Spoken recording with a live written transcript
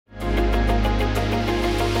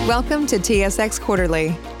Welcome to TSX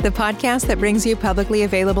Quarterly, the podcast that brings you publicly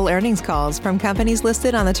available earnings calls from companies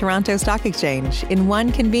listed on the Toronto Stock Exchange in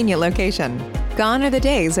one convenient location. Gone are the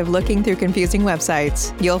days of looking through confusing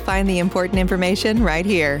websites. You'll find the important information right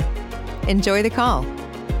here. Enjoy the call.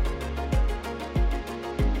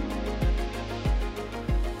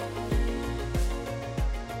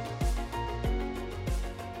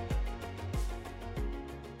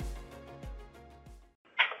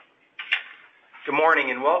 Good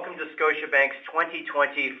morning and welcome to Scotiabank's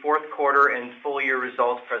 2020 fourth quarter and full year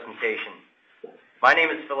results presentation. My name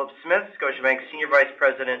is Philip Smith, Scotiabank's Senior Vice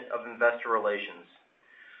President of Investor Relations.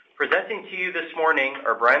 Presenting to you this morning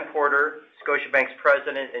are Brian Porter, Scotiabank's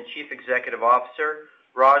President and Chief Executive Officer,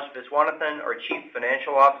 Raj Viswanathan, our Chief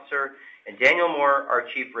Financial Officer, and Daniel Moore, our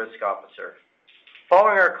Chief Risk Officer.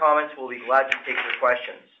 Following our comments, we'll be glad to take your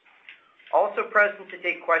questions. Also present to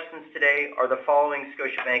take questions today are the following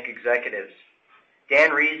Scotiabank executives: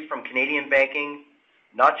 Dan Rees from Canadian Banking,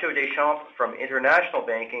 Nacho Deschamps from International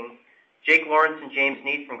Banking, Jake Lawrence and James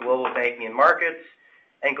Neate from Global Banking and Markets,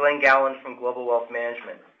 and Glenn Gowan from Global Wealth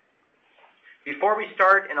Management. Before we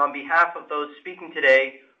start, and on behalf of those speaking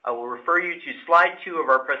today, I will refer you to slide 2 of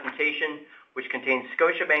our presentation, which contains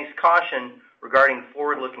Scotiabank's caution regarding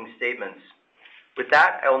forward-looking statements. With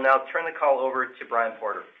that, I will now turn the call over to Brian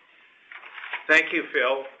Porter. Thank you,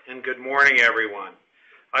 Phil, and good morning, everyone.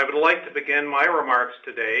 I would like to begin my remarks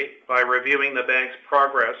today by reviewing the bank's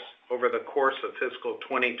progress over the course of fiscal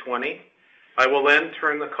 2020. I will then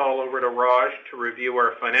turn the call over to Raj to review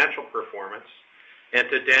our financial performance and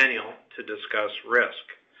to Daniel to discuss risk.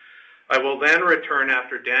 I will then return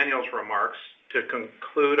after Daniel's remarks to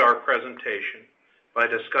conclude our presentation by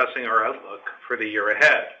discussing our outlook for the year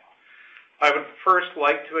ahead. I would first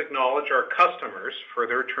like to acknowledge our customers for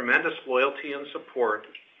their tremendous loyalty and support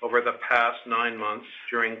over the past 9 months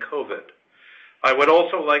during COVID. I would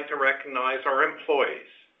also like to recognize our employees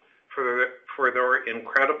for their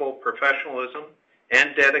incredible professionalism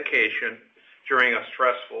and dedication during a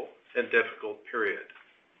stressful and difficult period.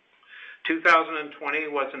 2020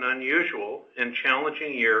 was an unusual and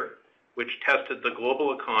challenging year which tested the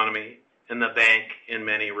global economy and the bank in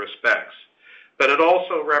many respects. But it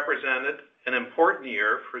also represented an important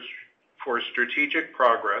year for strategic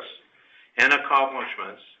progress and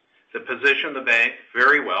accomplishments that position the bank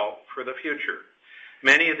very well for the future.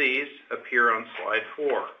 Many of these appear on slide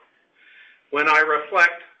 4. When I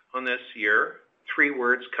reflect on this year, 3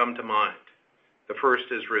 words come to mind. The first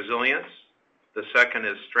is resilience, the second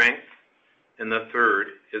is strength, and the third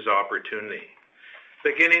is opportunity.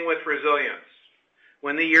 Beginning with resilience.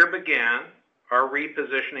 When the year began, our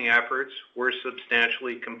repositioning efforts were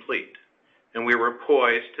substantially complete, and we were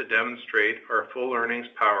poised to demonstrate our full earnings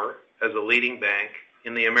power as a leading bank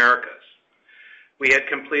in the Americas. We had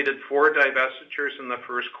completed 4 divestitures in the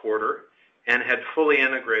first quarter and had fully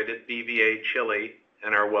integrated BVA Chile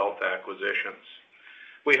and our wealth acquisitions.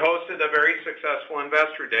 We hosted a very successful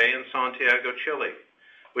Investor Day in Santiago, Chile,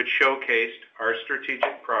 which showcased our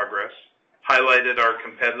strategic progress, highlighted our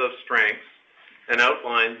competitive strengths, and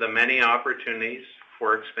outlined the many opportunities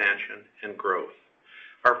for expansion and growth.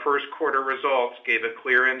 Our first quarter results gave a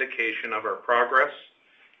clear indication of our progress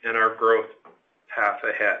and our growth path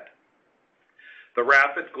ahead. The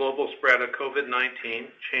rapid global spread of COVID-19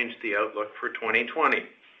 changed the outlook for 2020.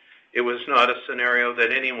 It was not a scenario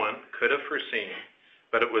that anyone could have foreseen,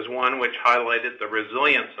 but it was one which highlighted the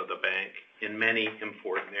resilience of the bank in many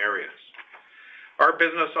important areas. Our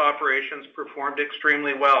business operations performed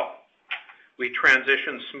extremely well. We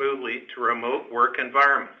transitioned smoothly to remote work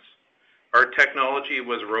environments. Our technology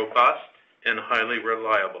was robust and highly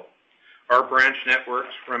reliable. Our branch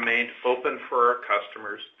networks remained open for our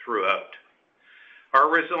customers throughout. Our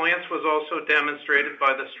resilience was also demonstrated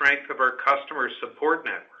by the strength of our customer support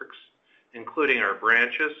networks, including our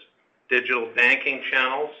branches, digital banking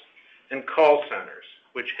channels, and call centers,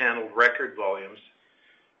 which handled record volumes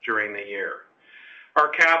during the year. Our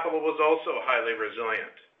capital was also highly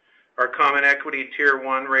resilient. Our Common Equity Tier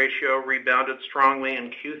 1 ratio rebounded strongly in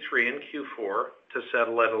Q3 and Q4 to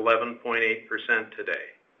settle at 11.8% today.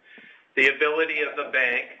 The ability of the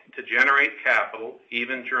bank to generate capital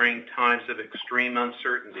even during times of extreme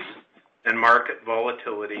uncertainty and market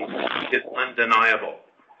volatility is undeniable.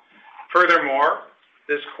 Furthermore,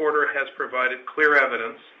 this quarter has provided clear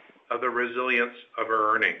evidence of the resilience of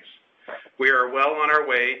our earnings. We are well on our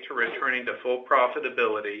way to returning to full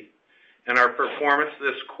profitability, and our performance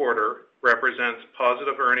this quarter represents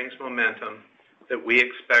positive earnings momentum that we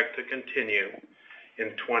expect to continue in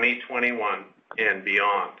 2021 and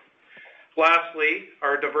beyond. Lastly,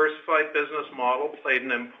 our diversified business model played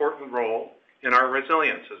an important role in our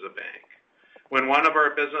resilience as a bank. When one of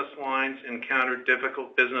our business lines encountered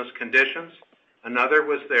difficult business conditions, another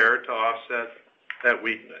was there to offset that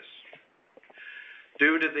weakness.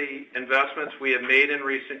 Due to the investments we have made in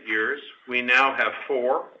recent years, we now have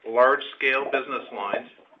 4 large-scale business lines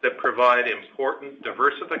that provide important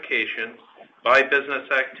diversification by business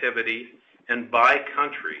activity and by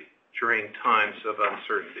country during times of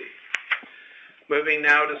uncertainty. Moving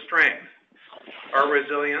now to strength. Our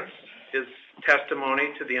resilience is testimony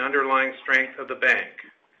to the underlying strength of the bank.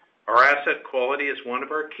 Our asset quality is one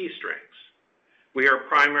of our key strengths. We are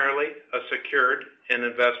primarily a secured and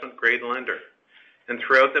investment-grade lender. And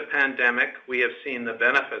throughout the pandemic, we have seen the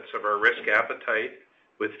benefits of our risk appetite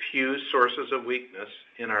with few sources of weakness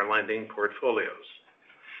in our lending portfolios.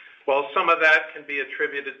 While some of that can be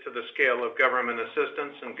attributed to the scale of government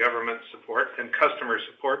assistance and government support and customer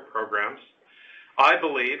support programs, I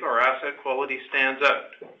believe our asset quality stands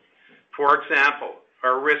out. For example,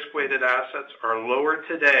 our risk-weighted assets are lower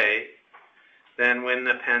today than when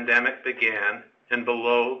the pandemic began and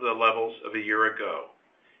below the levels of a year ago.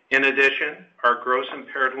 In addition, our gross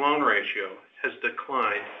impaired loan ratio has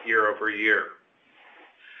declined year over year.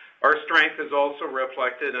 Our strength is also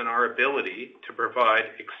reflected in our ability to provide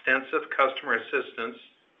extensive customer assistance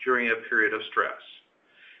during a period of stress.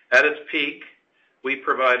 At its peak, we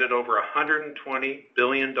provided over $120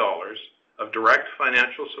 billion of direct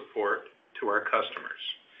financial support to our customers,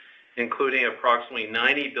 including approximately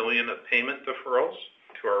 $90 billion of payment deferrals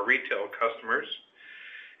to our retail customers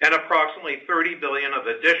and approximately $30 billion of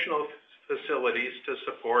additional facilities to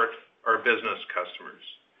support our business customers.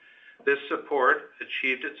 This support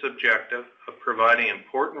achieved its objective of providing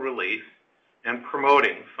important relief and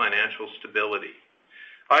promoting financial stability.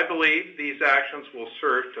 I believe these actions will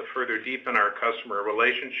serve to further deepen our customer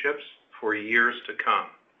relationships for years to come.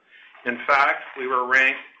 In fact, we were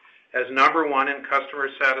ranked as number 1 in customer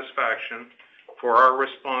satisfaction for our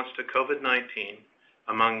response to COVID-19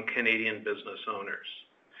 among Canadian business owners.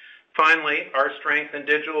 Finally, our strength in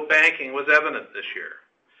digital banking was evident this year,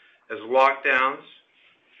 as lockdowns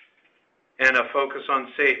and a focus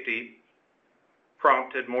on safety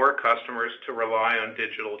prompted more customers to rely on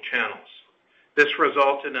digital channels. This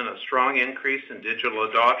resulted in a strong increase in digital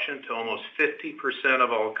adoption to almost 50%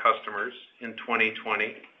 of all customers in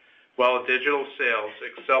 2020, while digital sales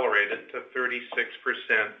accelerated to 36%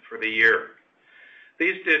 for the year.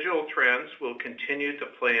 These digital trends will continue to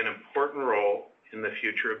play an important role in the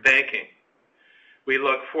future of banking. We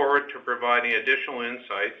look forward to providing additional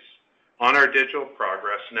insights on our digital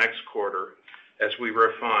progress next quarter as we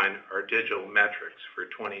refine our digital metrics for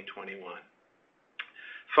 2021.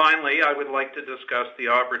 Finally, I would like to discuss the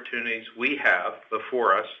opportunities we have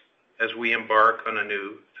before us as we embark on a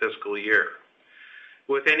new fiscal year.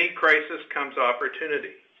 With any crisis comes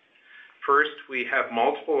opportunity. First, we have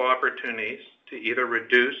multiple opportunities to either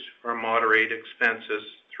reduce or moderate expenses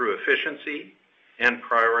through efficiency and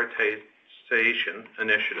prioritization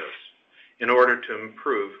initiatives in order to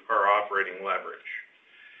improve our operating leverage.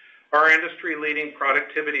 Our industry-leading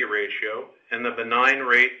productivity ratio and the benign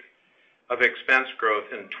rate of expense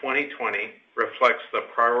growth in 2020 reflects the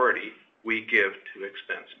priority we give to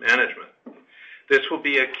expense management. This will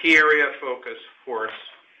be a key area of focus for us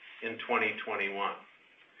in 2021.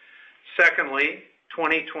 Secondly,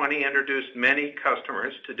 2020 introduced many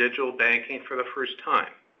customers to digital banking for the first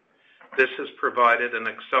time. This has provided an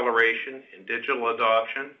acceleration in digital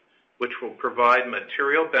adoption, which will provide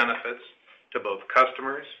material benefits to both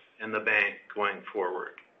customers and the bank going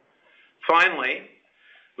forward. Finally,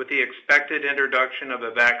 with the expected introduction of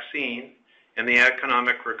a vaccine and the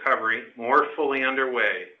economic recovery more fully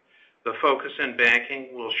underway, the focus in banking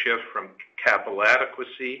will shift from capital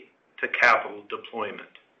adequacy to capital deployment.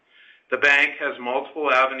 The bank has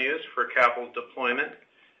multiple avenues for capital deployment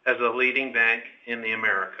as a leading bank in the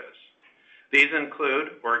Americas. These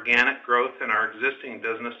include organic growth in our existing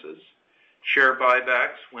businesses, share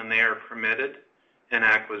buybacks when they are permitted, and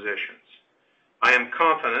acquisitions. I am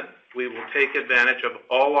confident we will take advantage of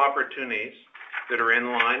all opportunities that are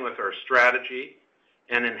in line with our strategy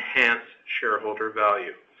and enhance shareholder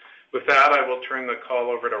value. With that, I will turn the call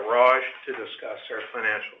over to Raj to discuss our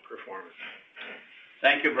financial performance.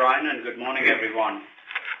 Thank you, Brian, and good morning, everyone.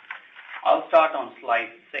 I'll start on slide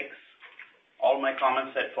 6. All my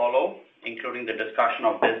comments that follow, including the discussion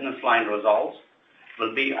of business line results,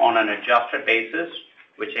 will be on an adjusted basis,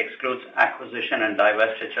 which excludes acquisition and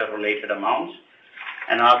divestiture-related amounts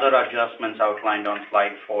and other adjustments outlined on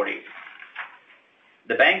slide 40.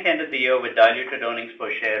 The bank ended the year with diluted earnings per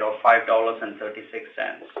share of $5.36.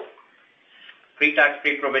 Pre-tax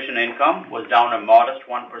pre-provision income was down a modest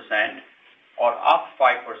 1%, or up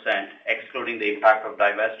 5%, excluding the impact of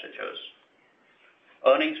divestitures.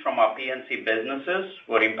 Earnings from our P&C businesses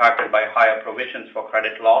were impacted by higher provisions for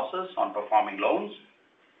credit losses on performing loans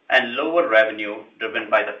and lower revenue driven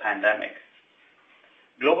by the pandemic.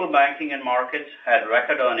 Global Banking and Markets had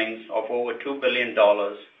record earnings of over $2 billion,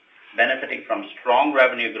 benefiting from strong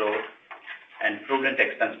revenue growth and prudent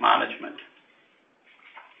expense management.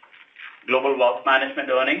 Global Wealth Management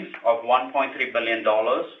earnings of $1.3 billion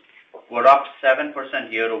were up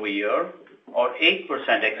 7% year over year, or 8%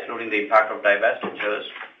 excluding the impact of divestitures,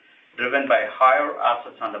 driven by higher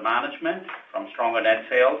assets under management from stronger net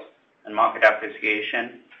sales and market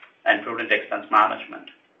appreciation and prudent expense management.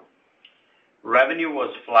 Revenue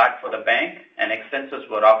was flat for the bank and expenses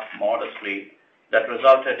were up modestly. That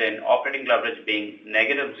resulted in operating leverage being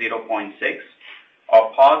negative 0.6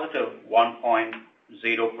 or positive 1.0%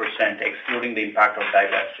 excluding the impact of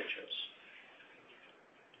divestitures.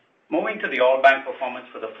 Moving to the all-bank performance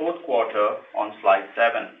for the fourth quarter on slide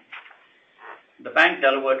 7. The bank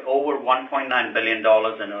delivered over $1.9 billion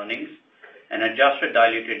in earnings, an adjusted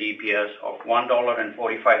diluted EPS of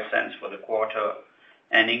 $1.45 for the quarter,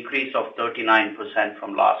 an increase of 39%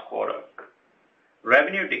 from last quarter.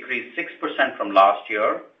 Revenue decreased 6% from last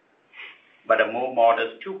year, but a more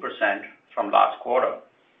modest 2% from last quarter.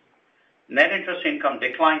 Net interest income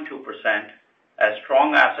declined 2% as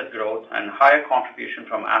strong asset growth and higher contribution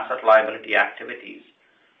from asset liability activities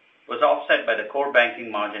was offset by the core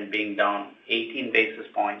banking margin being down 18 basis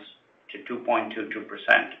points to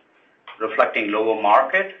 2.22%, reflecting lower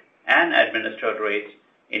market and administered rates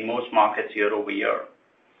in most markets year over year.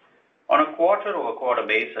 On a quarter-over-quarter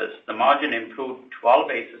basis, the margin improved 12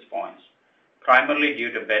 basis points, primarily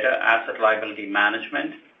due to better asset liability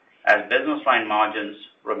management as business line margins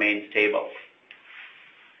remained stable.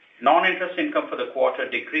 Non-interest income for the quarter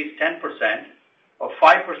decreased 10% or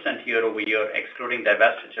 5% year over year, excluding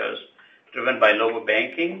divestitures, driven by lower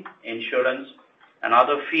banking, insurance, and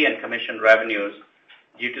other fee and commission revenues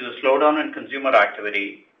due to the slowdown in consumer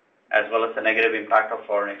activity, as well as the negative impact of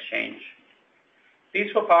foreign exchange.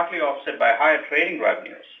 These were partly offset by higher trading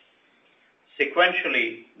revenues.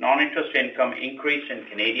 Sequentially, non-interest income increased in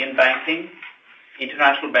Canadian banking,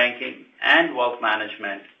 international banking, and wealth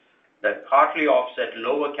management that partly offset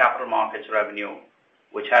lower capital markets revenue,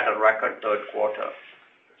 which had a record third quarter.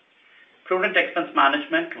 Prudent expense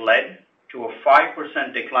management led to a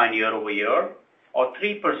 5% decline year over year, or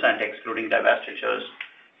 3% excluding divestitures,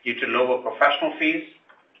 due to lower professional fees,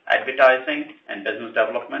 advertising, and business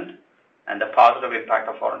development, and the positive impact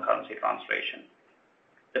of foreign currency translation.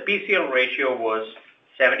 The PCL ratio was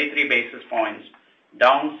 73 basis points,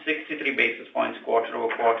 down 63 basis points quarter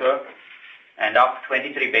over quarter, and up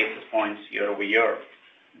 23 basis points year over year.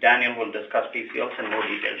 Daniel will discuss PCLs in more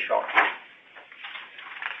detail shortly.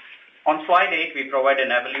 On slide 8, we provide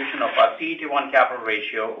an evolution of our CET1 capital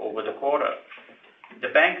ratio over the quarter. The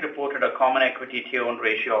bank reported a common equity Tier 1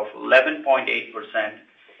 ratio of 11.8%,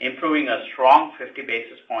 improving a strong 50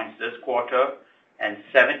 basis points this quarter and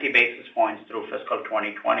 70 basis points through fiscal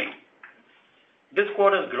 2020. This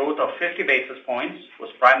quarter's growth of 50 basis points was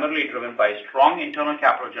primarily driven by strong internal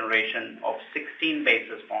capital generation of 16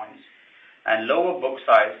 basis points and lower book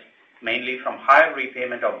size, mainly from higher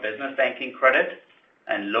repayment of business banking credit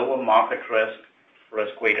and lower market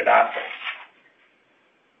risk-weighted assets.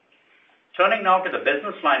 Turning now to the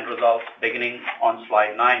business line results beginning on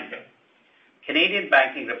slide 9. Canadian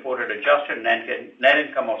Banking reported adjusted net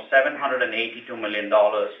income of $782 million,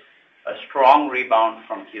 a strong rebound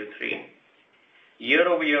from Q3.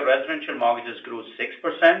 Year-over-year residential mortgages grew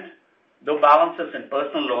 6%, though balances in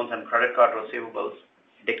personal loans and credit card receivables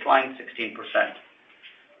declined 16%.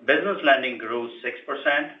 Business lending grew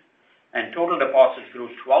 6%, and total deposits grew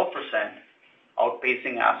 12%,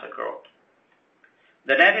 outpacing asset growth.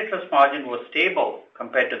 The net interest margin was stable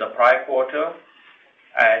compared to the prior quarter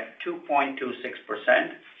at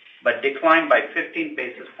 2.26%, but declined by 15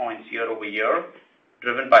 basis points year over year,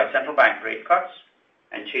 driven by central bank rate cuts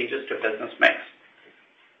and changes to business mix.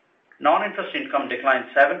 Non-interest income declined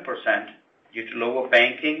 7% due to lower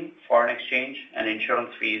banking, foreign exchange, and insurance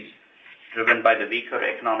fees driven by the weaker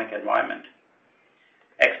economic environment.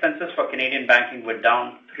 Expenses for Canadian Banking were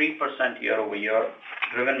down 3% year over year,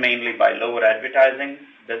 driven mainly by lower advertising,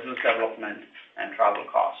 business development, and travel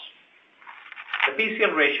costs. The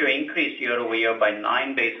PCL ratio increased year over year by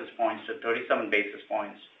 9 basis points to 37 basis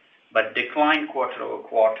points, but declined quarter over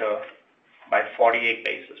quarter by 48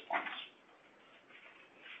 basis points.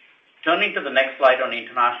 Turning to the next slide on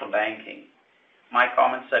international banking, my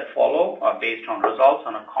comments that follow are based on results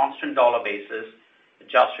on a constant dollar basis,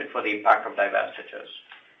 adjusted for the impact of divestitures.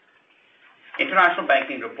 International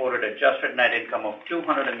banking reported adjusted net income of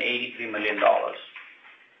 $283 million.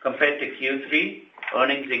 Compared to Q3,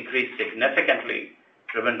 earnings increased significantly,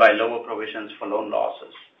 driven by lower provisions for loan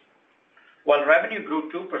losses. While revenue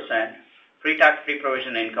grew 2%, pre-tax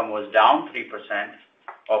pre-provision income was down 3%,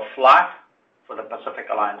 or flat for the Pacific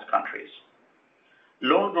Alliance countries.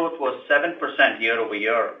 Loan growth was 7% year over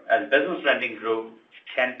year as business lending grew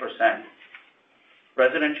 10%.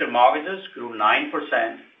 Residential mortgages grew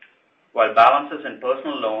 9%, while balances in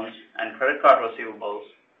personal loans and credit card receivables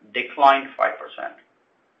declined 5%.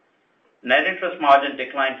 Net interest margin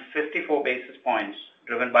declined 54 basis points,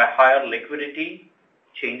 driven by higher liquidity,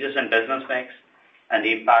 changes in business mix, and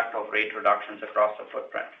the impact of rate reductions across the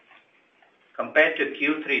footprint. Compared to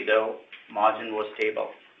Q3, though, margin was stable.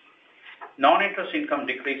 Non-interest income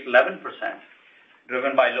decreased 11%,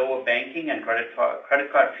 driven by lower banking and credit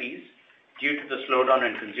card fees due to the slowdown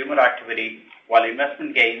in consumer activity, while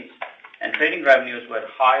investment gains and trading revenues were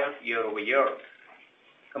higher year over year.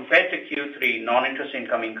 Compared to Q3, non-interest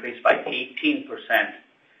income increased by 18%,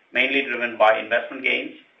 mainly driven by investment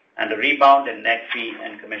gains and a rebound in net fee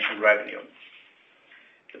and commission revenue.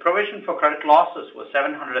 The provision for credit losses was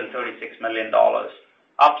 $736 million,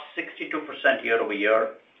 up 62% year over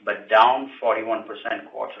year, but down 41%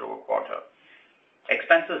 quarter over quarter.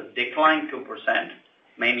 Expenses declined 2%,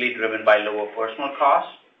 mainly driven by lower personal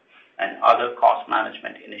costs and other cost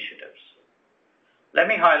management initiatives. Let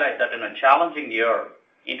me highlight that in a challenging year,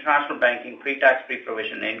 international banking pre-tax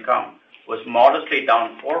pre-provision income was modestly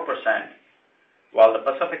down 4%, while the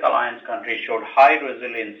Pacific Alliance countries showed high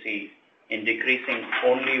resiliency in decreasing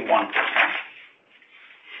only 1%.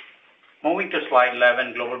 Moving to slide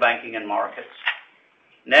 11, Global Banking and Markets.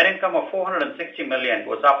 Net income of $460 million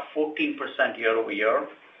was up 14% year over year,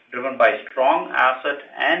 driven by strong asset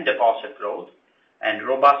and deposit growth and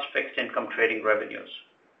robust fixed income trading revenues.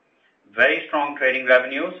 Very strong trading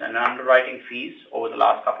revenues and underwriting fees over the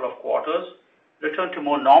last couple of quarters returned to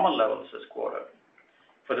more normal levels this quarter.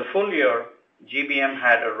 For the full year, GBM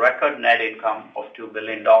had a record net income of $2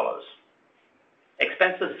 billion.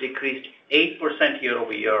 Expenses decreased 8% year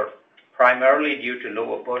over year, primarily due to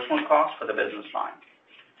lower personal costs for the business line.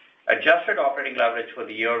 Adjusted operating leverage for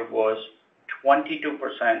the year was 22%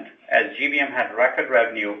 as GBM had record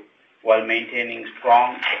revenue while maintaining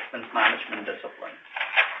strong expense management discipline.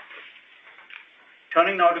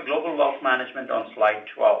 Turning now to Global Wealth Management on slide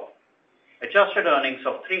 12. Adjusted earnings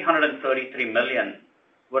of $333 million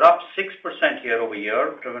were up 6% year over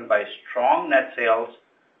year, driven by strong net sales,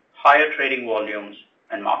 higher trading volumes,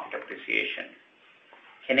 and market appreciation.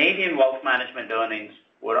 Canadian Wealth Management earnings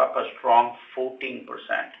were up a strong 14%.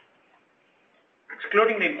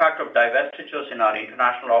 Excluding the impact of divestitures in our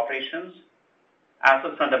international operations,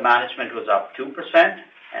 assets under management was up 2%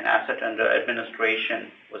 and asset under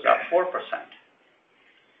administration was up 4%.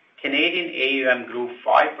 Canadian AUM grew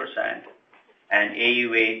 5% and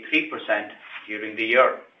AUA 3% during the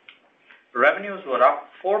year. Revenues were up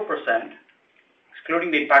 4%,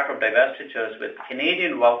 excluding the impact of divestitures, with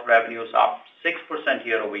Canadian wealth revenues up 6%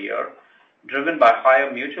 year over year, driven by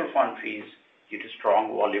higher mutual fund fees due to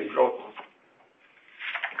strong volume growth.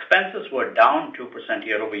 Expenses were down 2%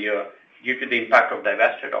 year over year due to the impact of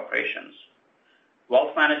divested operations.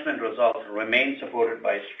 Wealth management results remain supported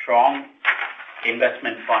by strong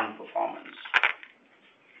investment fund performance.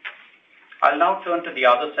 I'll now turn to the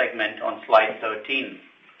other segment on slide 13.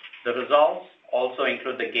 The results also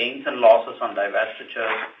include the gains and losses on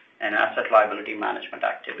divestitures and asset liability management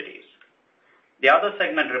activities. The other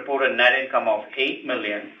segment reported net income of $8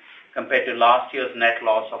 million compared to last year's net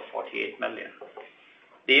loss of $48 million.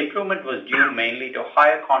 The improvement was due mainly to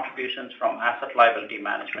higher contributions from asset liability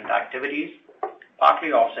management activities,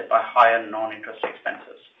 partly offset by higher non-interest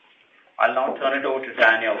expenses. I'll now turn it over to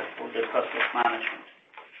Daniel, who will discuss risk management.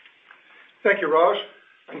 Thank you, Raj,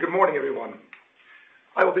 and good morning, everyone.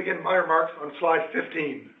 I will begin my remarks on slide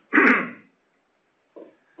 15.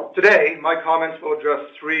 Today, my comments will address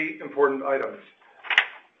three important items.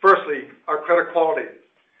 Firstly, our credit quality,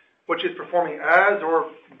 which is performing as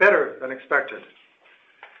or better than expected.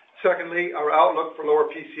 Secondly, our outlook for lower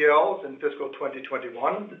PCLs in fiscal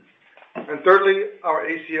 2021. And thirdly, our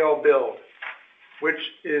ACL build, which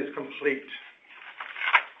is complete.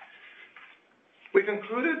 We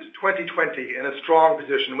concluded 2020 in a strong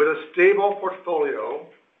position with a stable portfolio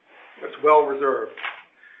that's well reserved.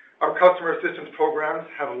 Our customer assistance programs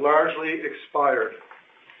have largely expired,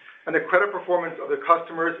 and the credit performance of the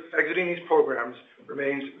customers exiting these programs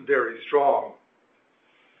remains very strong.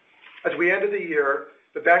 As we ended the year,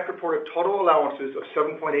 the bank reported total allowances of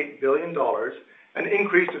 $7.8 billion, an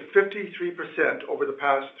increase of 53% over the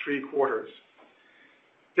past 3 quarters.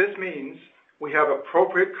 This means we have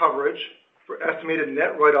appropriate coverage for estimated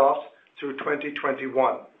net write-offs through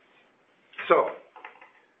 2021. So,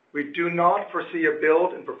 we do not foresee a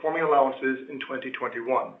build in performing allowances in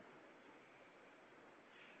 2021.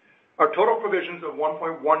 Our total provisions of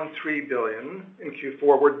 $1.13 billion in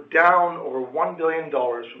Q4 were down over $1 billion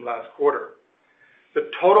from last quarter. The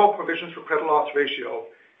total provisions for credit loss ratio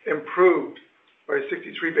improved by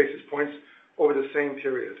 63 basis points over the same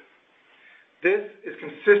period. This is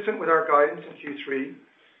consistent with our guidance in Q3.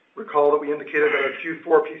 Recall that we indicated that our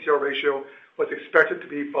Q4 PCL ratio was expected to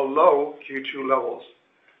be below Q2 levels.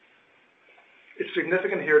 It's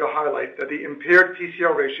significant here to highlight that the impaired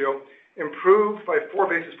PCL ratio improved by 4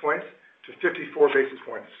 basis points to 54 basis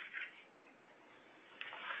points.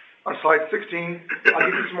 On slide 16, I'll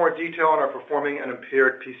give you some more detail on our performing and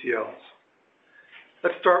impaired PCLs.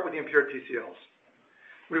 Let's start with the impaired PCLs.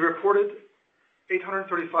 We reported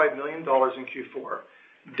 $835 million in Q4,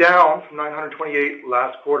 down from $928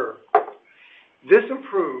 last quarter. This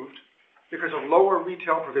improved because of lower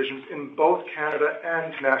retail provisions in both Canada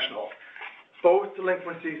and international. Both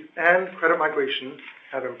delinquencies and credit migration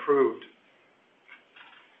have improved.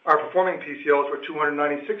 Our performing PCLs were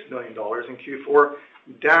 $296 million in Q4,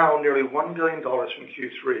 down nearly $1 billion from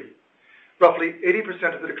Q3. Roughly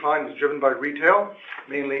 80% of the decline was driven by retail,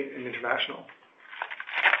 mainly in international.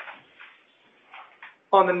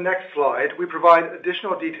 On the next slide, we provide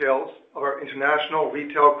additional details of our international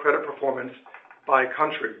retail credit performance by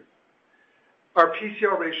country. Our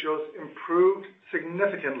PCL ratios improved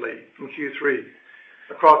significantly from Q3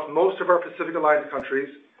 across most of our Pacific Alliance countries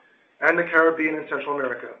and the Caribbean and Central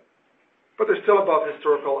America, but they're still above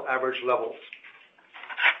historical average levels.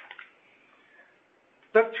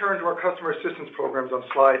 Let's turn to our customer assistance programs on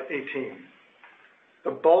slide 18.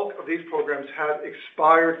 The bulk of these programs have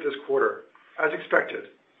expired this quarter, as expected,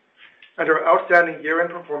 and our outstanding year-end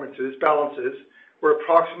performances balances were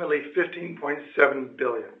approximately $15.7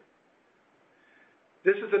 billion.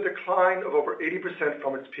 This is a decline of over 80%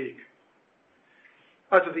 from its peak.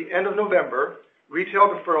 As of the end of November, retail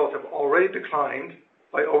deferrals have already declined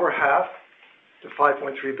by over half to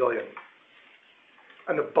 $5.3 billion.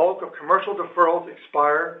 And the bulk of commercial deferrals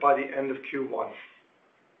expire by the end of Q1.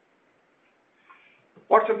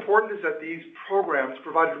 What's important is that these programs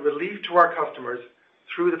provided relief to our customers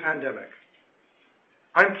through the pandemic.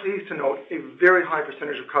 I'm pleased to note a very high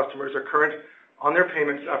percentage of customers are current on their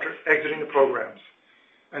payments after exiting the programs,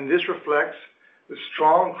 and this reflects the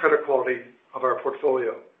strong credit quality of our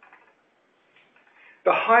portfolio.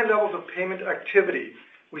 The high levels of payment activity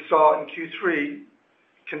we saw in Q3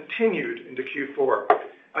 continued into Q4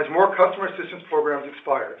 as more customer assistance programs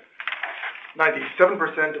expired.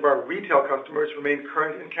 97% of our retail customers remain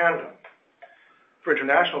current in Canada. For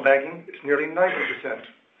international banking, it's nearly 90%.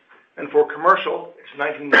 And for commercial, it's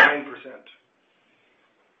 99%.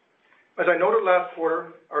 As I noted last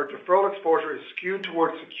quarter, our deferral exposure is skewed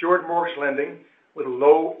towards secured mortgage lending with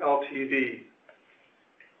low LTV.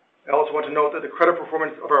 I also want to note that the credit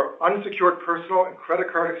performance of our unsecured personal and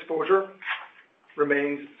credit card exposure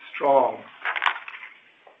remains strong.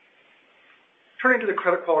 Turning to the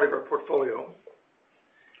credit quality of our portfolio,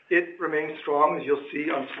 it remains strong, as you'll see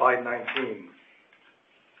on slide 19.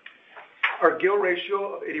 Our GIL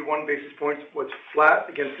ratio of 81 basis points was flat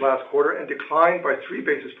against last quarter and declined by 3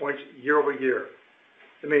 basis points year over year.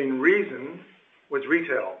 The main reason was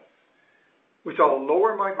retail. We saw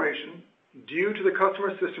lower migration due to the customer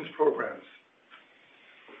assistance programs.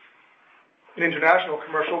 In international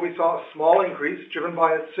commercial, we saw a small increase driven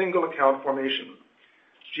by a single account formation.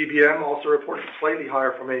 GBM also reported slightly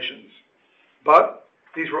higher formations, but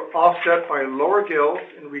these were offset by lower GILs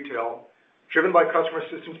in retail, driven by customer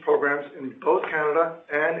assistance programs in both Canada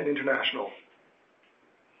and in international.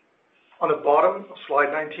 On the bottom of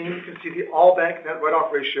slide 19, you can see the all-bank net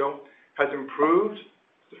write-off ratio has improved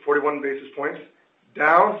to 41 basis points,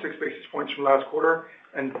 down 6 basis points from last quarter,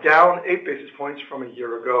 and down 8 basis points from a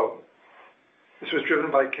year ago. This was driven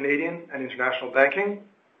by Canadian and international banking,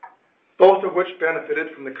 both of which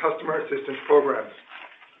benefited from the customer assistance programs.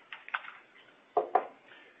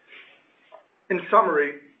 In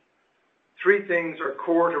summary, 3 things are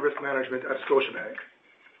core to risk management at Scotiabank.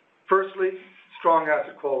 Firstly, strong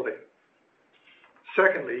asset quality.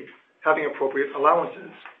 Secondly, having appropriate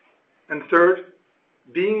allowances. And third,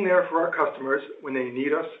 being there for our customers when they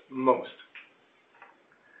need us most.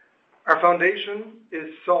 Our foundation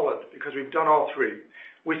is solid because we've done all 3.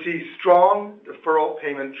 We see strong deferral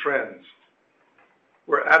payment trends.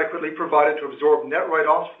 We're adequately provided to absorb net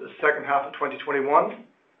write-offs for the second half of 2021,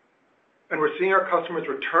 and we're seeing our customers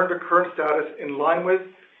return to current status in line with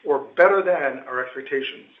or better than our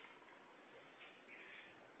expectations.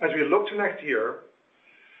 As we look to next year,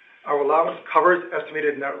 our allowance covers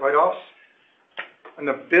estimated net write-offs, and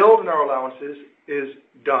the build in our allowances is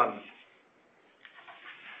done.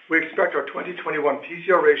 We expect our 2021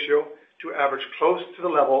 PCL ratio to average close to the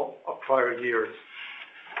level of prior years.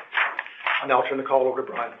 I'll now turn the call over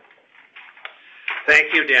to Brian.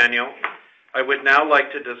 Thank you, Daniel. I would now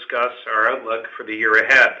like to discuss our outlook for the year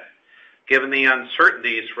ahead. Given the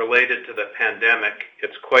uncertainties related to the pandemic,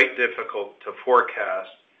 it's quite difficult to forecast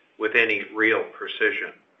with any real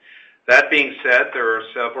precision. That being said, there are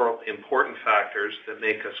several important factors that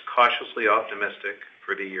make us cautiously optimistic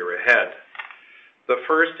for the year ahead. The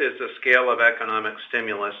first is the scale of economic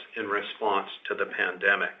stimulus in response to the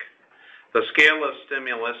pandemic. The scale of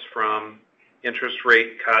stimulus from interest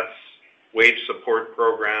rate cuts, wage support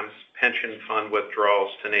programs, pension fund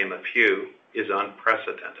withdrawals, to name a few, is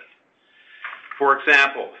unprecedented. For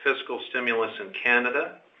example, fiscal stimulus in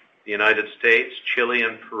Canada, the United States, Chile,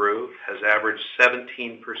 and Peru has averaged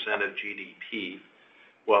 17% of GDP,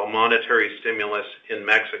 while monetary stimulus in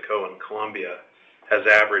Mexico and Colombia has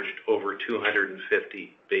averaged over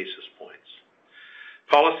 250 basis points.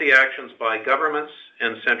 Policy actions by governments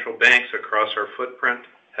and central banks across our footprint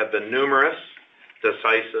have been numerous,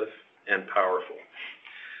 decisive, and powerful.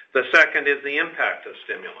 The second is the impact of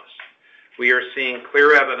stimulus. We are seeing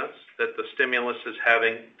clear evidence that the stimulus is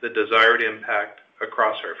having the desired impact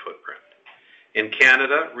across our footprint. In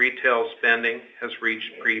Canada, retail spending has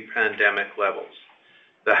reached pre-pandemic levels.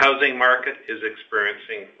 The housing market is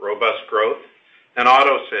experiencing robust growth, and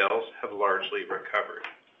auto sales have largely recovered.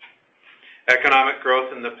 Economic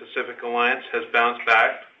growth in the Pacific Alliance has bounced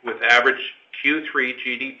back with average Q3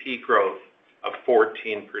 GDP growth of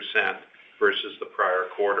 14% versus the prior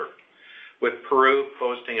quarter, with Peru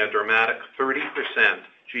posting a dramatic 30%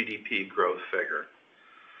 GDP growth figure.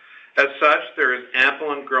 As such, there is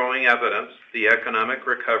ample and growing evidence the economic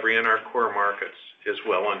recovery in our core markets is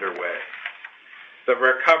well underway. The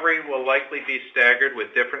recovery will likely be staggered,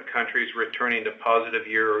 with different countries returning to positive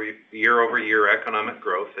year-over-year economic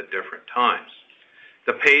growth at different times.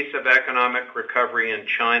 The pace of economic recovery in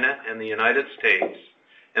China and the United States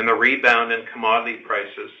and the rebound in commodity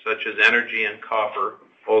prices such as energy and copper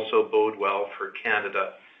also bode well for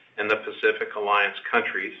Canada and the Pacific Alliance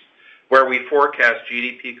countries, where we forecast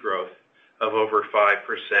GDP growth of over 5%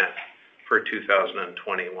 for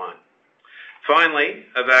 2021. Finally,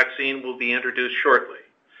 a vaccine will be introduced shortly.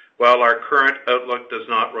 While our current outlook does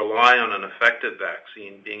not rely on an effective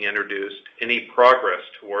vaccine being introduced, any progress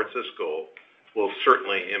towards this goal will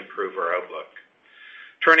certainly improve our outlook.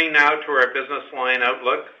 Turning now to our business line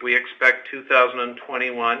outlook, we expect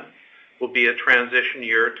 2021 will be a transition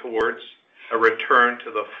year towards a return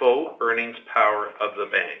to the full earnings power of the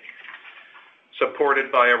bank,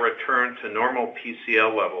 supported by a return to normal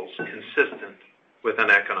PCL levels consistent with an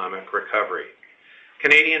economic recovery.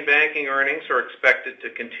 Canadian banking earnings are expected to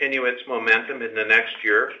continue its momentum in the next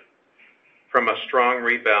year from a strong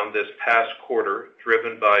rebound this past quarter,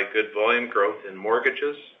 driven by good volume growth in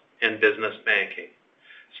mortgages and business banking,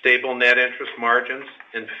 stable net interest margins,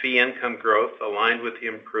 and fee income growth aligned with the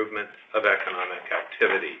improvement of economic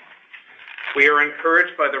activity. We are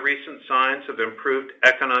encouraged by the recent signs of improved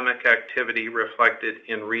economic activity reflected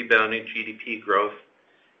in rebounding GDP growth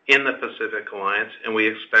in the Pacific Alliance, and we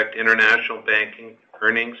expect international banking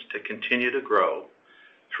earnings to continue to grow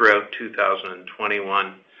throughout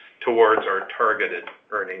 2021 towards our targeted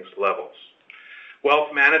earnings levels.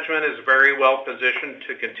 Wealth management is very well positioned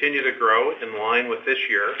to continue to grow in line with this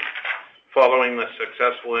year, following the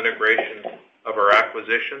successful integration of our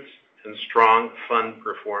acquisitions and strong fund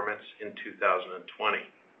performance in 2020.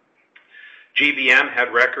 GBM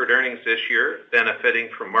had record earnings this year, benefiting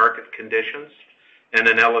from market conditions and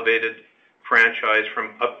an elevated franchise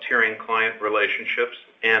from up-tiering client relationships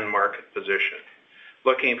and market position.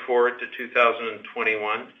 Looking forward to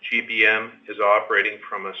 2021, GBM is operating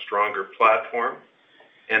from a stronger platform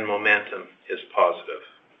and momentum is positive.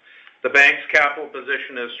 The bank's capital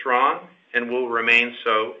position is strong and will remain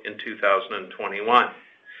so in 2021.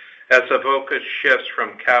 As the focus shifts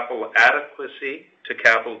from capital adequacy to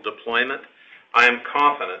capital deployment, I am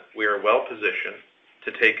confident we are well positioned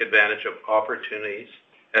to take advantage of opportunities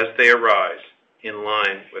as they arise in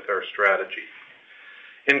line with our strategy.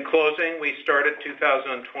 In closing, we started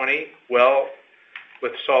 2020 well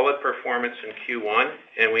with solid performance in Q1,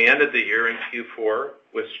 and we ended the year in Q4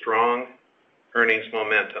 with strong earnings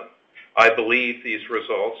momentum. I believe these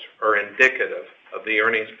results are indicative of the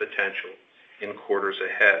earnings potential in quarters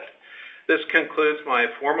ahead. This concludes my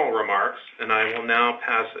formal remarks, and I will now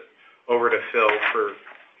pass it over to Phil for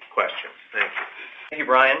questions. Thank you. Thank you,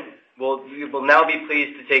 Brian. We will now be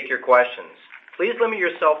pleased to take your questions. Please limit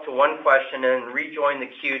yourself to one question and rejoin the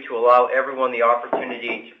queue to allow everyone the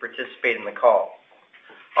opportunity to participate in the call.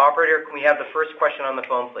 Operator, can we have the first question on the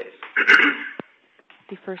phone, please?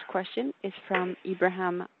 The first question is from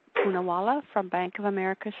Ebrahim Poonawala from Bank of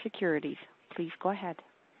America Securities. Please go ahead.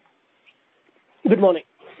 Good morning.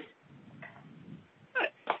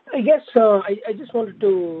 I guess I just wanted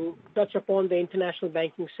to touch upon the international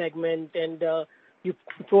banking segment, and you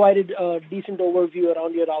provided a decent overview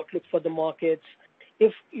around your outlook for the markets.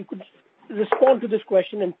 If you could respond to this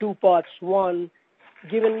question in two parts. One,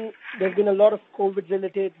 given there's been a lot of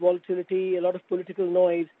COVID-related volatility, a lot of political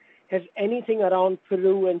noise, has anything around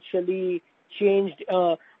Peru and Chile changed,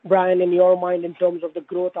 Brian, in your mind in terms of the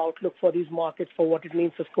growth outlook for these markets, for what it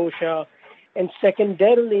means for Scotia? And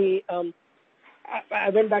secondarily, I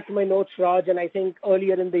went back to my notes, Raj, and I think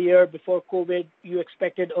earlier in the year before COVID, you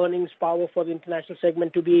expected earnings power for the international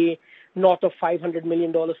segment to be north of $500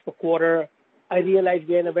 million per quarter. I realize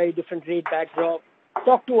we're in a very different rate backdrop.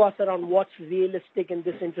 Talk to us around what's realistic in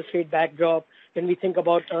this interest rate backdrop when we think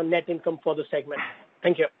about net income for the segment.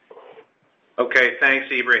 Thank you. Okay, thanks,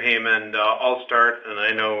 Ibrahim, and I'll start, and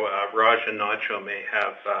I know Raj and Nacho may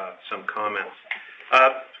have some comments.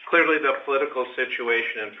 Clearly, the political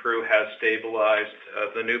situation in Peru has stabilized.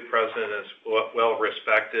 The new president is well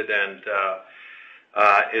respected and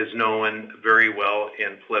is known very well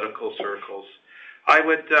in political circles.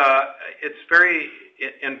 It's very,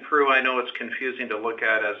 in Peru, I know it's confusing to look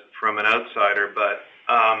at as from an outsider, but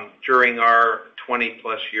during our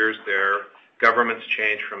 20-plus years there, governments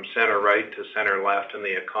change from center-right to center-left, and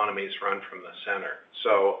the economy's run from the center.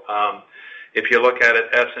 So if you look at it,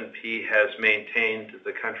 S&P has maintained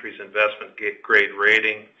the country's investment grade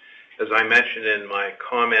rating. As I mentioned in my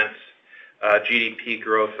comments, GDP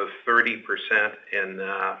growth of 30% in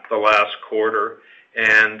the last quarter,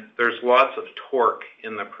 and there's lots of torque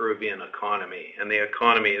in the Peruvian economy, and the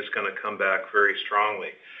economy is going to come back very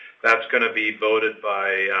strongly. That's going to be voted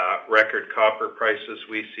by record copper prices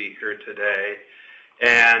we see here today,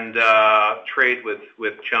 and trade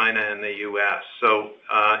with China and the U.S. So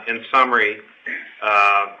in summary,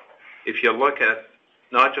 if you look at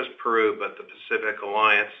not just Peru, but the Pacific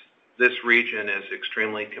Alliance, this region is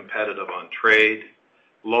extremely competitive on trade,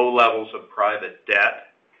 low levels of private debt.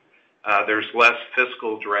 There's less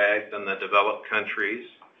fiscal drag than the developed countries,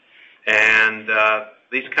 and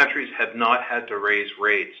these countries have not had to raise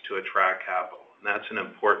rates to attract capital, and that's an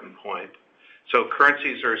important point. So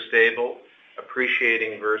currencies are stable,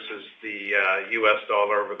 appreciating versus the U.S.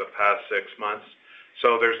 dollar over the past 6 months.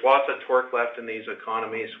 So there's lots of torque left in these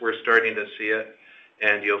economies. We're starting to see it,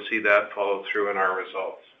 and you'll see that follow through in our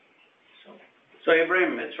results. So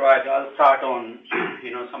Ibrahim, it's right. I'll start on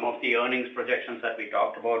some of the earnings projections that we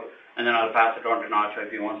talked about, and then I'll pass it on to Nacho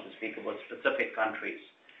if he wants to speak about specific countries.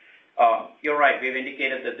 You're right. We've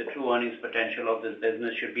indicated that the true earnings potential of this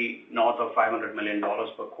business should be north of $500 million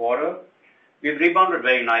per quarter. We've rebounded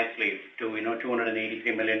very nicely to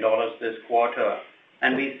 $283 million this quarter,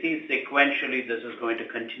 and we see sequentially this is going to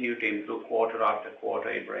continue to improve quarter after quarter,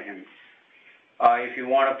 Ibrahim. If you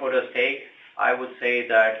want to put a stake, I would say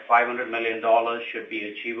that $500 million should be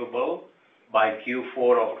achievable by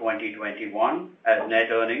Q4 of 2021 as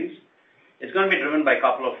net earnings. It's going to be driven by a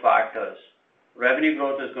couple of factors. Revenue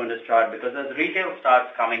growth is going to start because as retail starts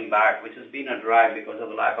coming back, which has been a drag because of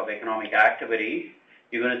the lack of economic activity,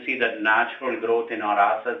 you're going to see that natural growth in our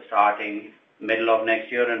assets starting middle of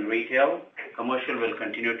next year in retail. Commercial will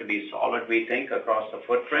continue to be solid, we think, across the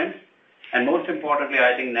footprint. And most importantly,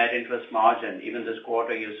 I think net interest margin, even this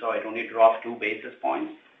quarter you saw it only dropped 2 basis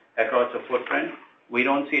points across the footprint. We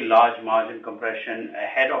don't see large margin compression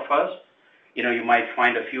ahead of us. You might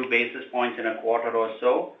find a few basis points in a quarter or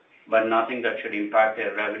so, but nothing that should impact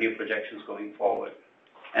their revenue projections going forward.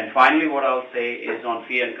 And finally, what I'll say is on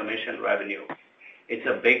fee and commission revenue. It's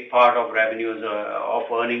a big part of revenues of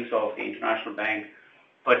earnings of the international bank,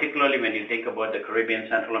 particularly when you think about the Caribbean,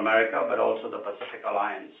 Central America, but also the Pacific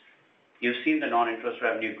Alliance. You've seen the non-interest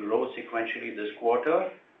revenue grow sequentially this quarter,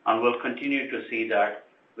 and we'll continue to see that,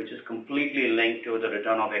 which is completely linked to the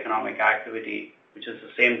return of economic activity, which is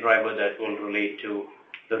the same driver that will relate to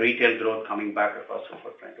the retail growth coming back across the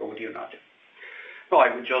footprint. Over to you, Nacho. Well,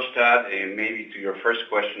 I would just add maybe to your first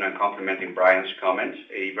question and complementing Brian's comments,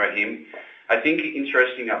 Ibrahim. I think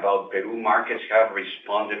interesting about Peru, markets have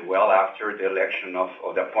responded well after the election of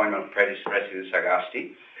the appointment of President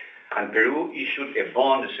Sagasti. And Peru issued a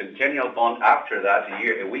bond, a centennial bond after that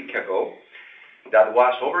a week ago, that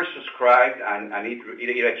was oversubscribed and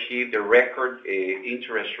it achieved a record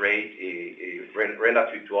interest rate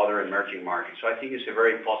relative to other emerging markets. So I think it's a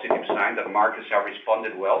very positive sign that markets have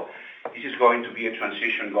responded well. This is going to be a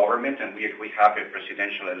transition government, and we have a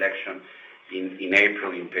presidential election in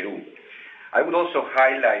April in Peru. I would also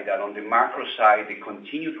highlight that on the macro side, the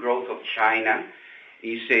continued growth of China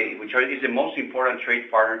which is the most important trade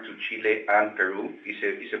partner to Chile and Peru,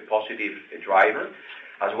 is a positive driver,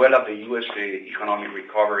 as well as the U.S. economic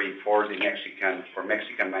recovery for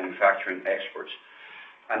Mexican manufacturing exports.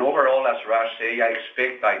 And overall, as Raj said, I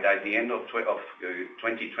expect by the end of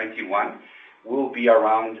 2021, we'll be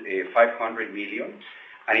around 500 million.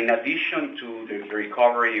 And in addition to the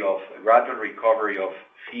gradual recovery of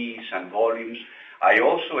fees and volumes, I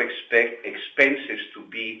also expect expenses to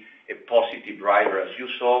be a positive driver. As you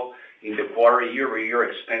saw in the quarter, year-over-year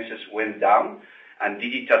expenses went down, and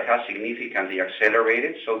digital has significantly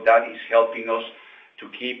accelerated, so that is helping us to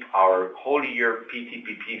keep our whole year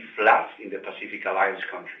PTPP flat in the Pacific Alliance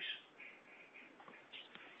countries.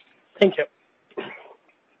 Thank you.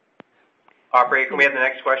 Operator, can we have the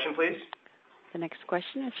next question, please? The next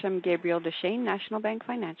question is from Gabriel Dechaine, National Bank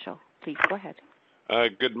Financial. Please go ahead.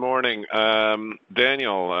 Good morning.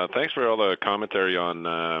 Daniel, thanks for all the commentary on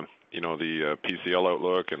the PCL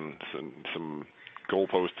outlook and some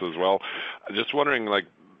goalposts as well. Just wondering,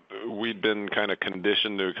 we'd been kind of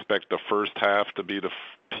conditioned to expect the first half to be the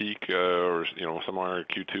peak, or somewhere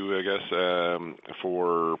Q2, I guess,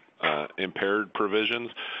 for impaired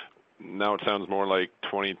provisions. Now it sounds more like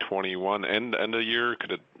 2021 end of year.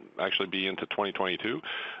 Could it actually be into 2022?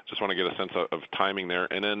 Just want to get a sense of timing there.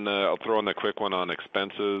 And then I'll throw in the quick one on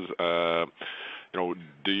expenses. Do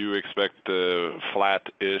you expect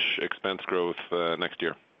flat-ish expense growth next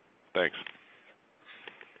year? Thanks.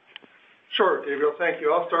 Sure, Gabriel. Thank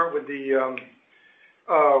you. I'll start with the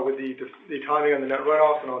timing on the net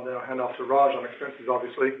write-offs, and I'll then hand off to Raj on expenses,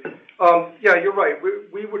 obviously. Yeah, you're right.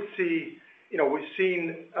 We would see, we've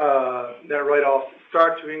seen net write-offs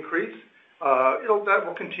start to increase. That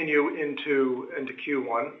will continue into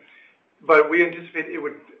Q1, but we anticipate it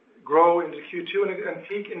would grow into Q2 and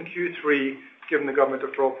peak in Q3, given the government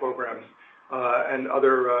deferral programs and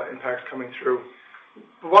other impacts coming through.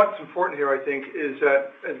 But what's important here, I think, is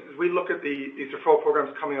that as we look at these deferral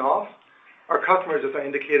programs coming off, our customers, as I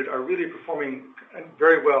indicated, are really performing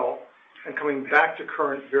very well and coming back to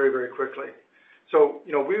current very, very quickly. So,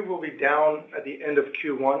 we will be down at the end of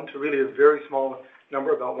Q1 to really a very small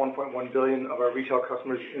number, about 1.1 billion of our retail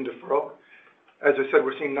customers in deferral. As I said,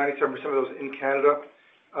 we're seeing 97% of those in Canada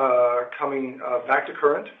coming back to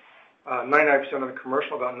current, 99% on the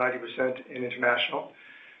commercial, about 90% in international.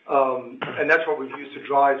 And that's what we've used to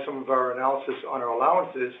drive some of our analysis on our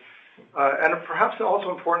allowances. And perhaps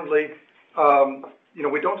also importantly,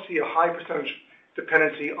 we don't see a high percentage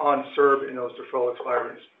dependency on CERB in those deferral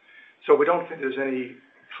expiries. So we don't think there's any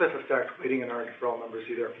cliff effect waiting in our deferral numbers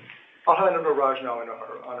either. I'll hand it over to Raj now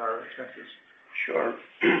on our expenses. Sure.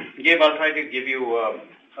 Gabe, I'll try to give you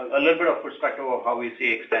a little bit of perspective of how we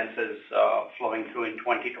see expenses flowing through in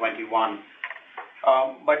 2021.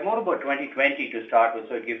 But more about 2020 to start with,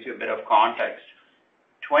 so it gives you a bit of context.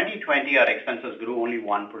 2020, our expenses grew only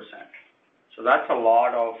 1%. So that's a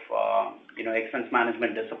lot of expense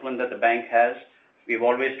management discipline that the bank has. We've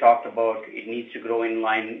always talked about it needs to grow in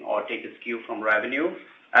line or take its cue from revenue,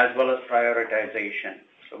 as well as prioritization.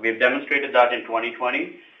 So we've demonstrated that in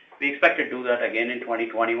 2020. We expect to do that again in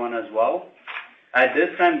 2021 as well. At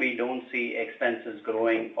this time, we don't see expenses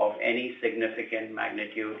growing of any significant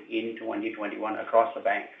magnitude in 2021 across the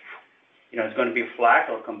bank. It's going to be flat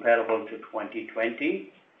or comparable to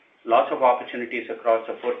 2020. Lots of opportunities across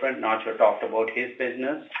the footprint. Nacho talked about his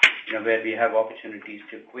business, where we have opportunities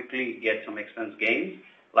to quickly get some expense gains.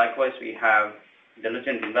 Likewise, we have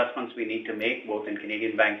diligent investments we need to make, both in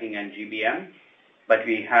Canadian banking and GBM. But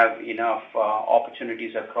we have enough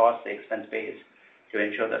opportunities across the expense base to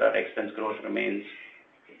ensure that our expense growth remains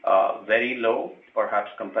very low,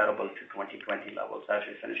 perhaps comparable to 2020 levels as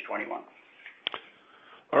we finish 21.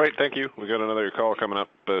 All right, thank you. We got another call coming up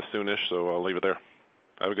soonish, so I'll leave it there.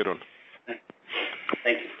 Have a good one.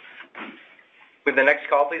 Thank you. With the next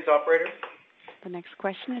call, please, operator. The next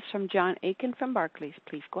question is from John Aiken from Barclays.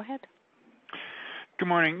 Please go ahead. Good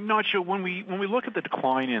morning. Nacho, when we look at the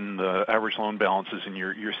decline in the average loan balances in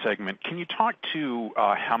your segment, can you talk to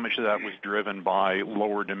how much of that was driven by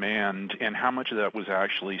lower demand and how much of that was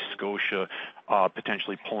actually Scotia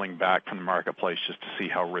potentially pulling back from the marketplace just to see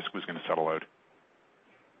how risk was going to settle out?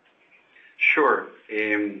 Sure.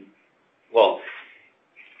 Well,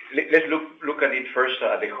 let's look at it first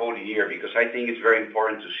the whole year, because I think it's very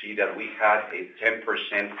important to see that we had a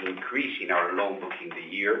 10% increase in our loan book in the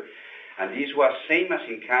year. And this was, same as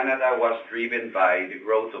in Canada, was driven by the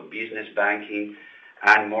growth of business banking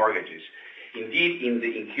and mortgages. Indeed,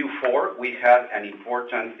 in Q4, we had an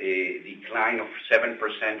important decline of 7%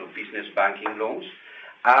 of business banking loans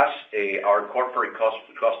as our corporate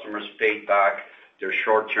customers paid back their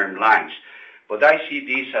short-term lines. But I see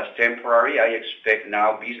this as temporary. I expect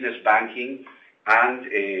now business banking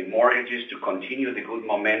and mortgages to continue the good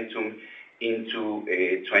momentum into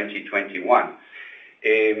 2021.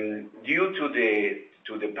 Due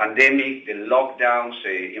to the pandemic, the lockdowns,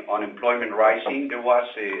 unemployment rising, there was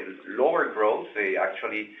a lower growth,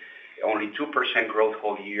 actually only 2% growth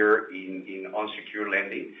whole year in unsecured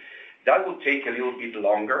lending. That will take a little bit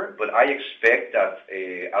longer, but I expect that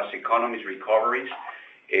as economies recovers,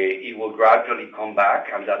 it will gradually come back,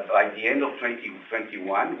 and that by the end of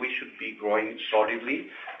 2021, we should be growing solidly,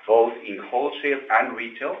 both in wholesale and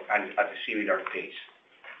retail, and at a similar pace.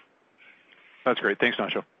 That's great. Thanks,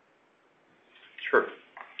 Nacho. Sure.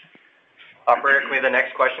 Operator, can we have the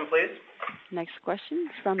next question, please? Next question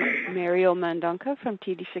is from Mario Mendonca from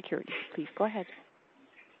TD Securities. Please go ahead.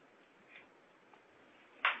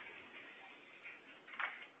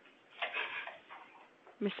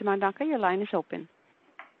 Mr. Mendonca, your line is open.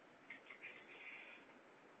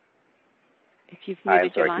 If you've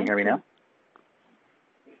muted your line. Can you hear me now?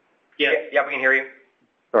 Yeah, we can hear you.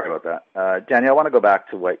 Sorry about that. Daniel, I want to go back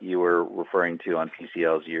to what you were referring to on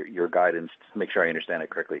PCLs, your guidance, to make sure I understand it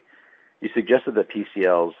correctly. You suggested that the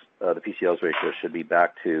PCLs ratio should be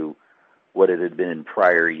back to what it had been in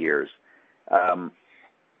prior years.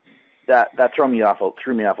 That threw me off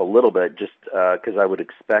a little bit, just because I would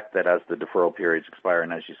expect that as the deferral periods expire,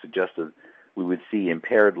 and as you suggested, we would see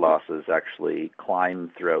impaired losses actually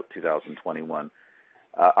climb throughout 2021.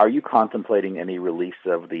 Are you contemplating any release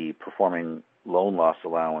of the performing loan loss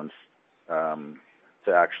allowance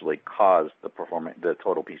to actually cause the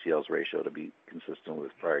total PCLs ratio to be consistent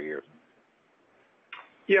with prior years?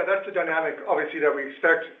 Yeah, that's the dynamic, obviously, that we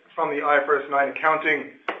expect from the IFRS 9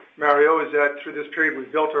 accounting, Mario, is that through this period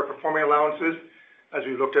we've built our performing allowances as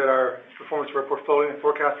we looked at our performance of our portfolio and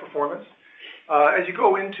forecast performance. As you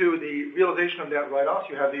go into the realization of net write-offs,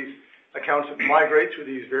 you have these accounts that migrate through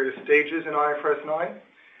these various stages in IFRS 9.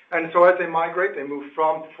 And so as they migrate, they move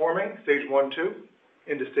from performing, stage 1, 2,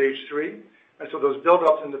 into stage 3. And so those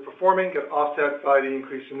build-ups in the performing get offset by the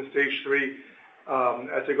increase in the stage 3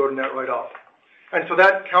 as they go to net write-off. And so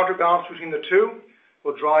that counterbalance between the two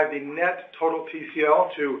will drive the net total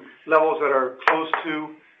PCL to levels that are close to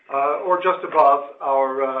or just above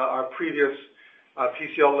our previous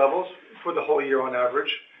PCL levels for the whole year on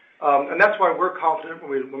average. And that's why we're confident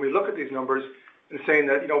when we look at these numbers in saying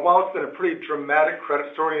that, while it's been a pretty dramatic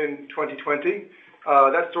credit story in 2020,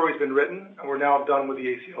 that story's been written, and we're now done with the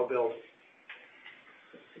ACL build.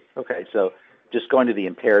 Okay, so just going to the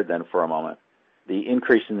impaired then for a moment. The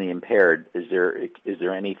increase in the impaired, is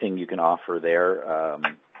there anything you can offer there,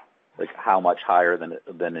 like how much higher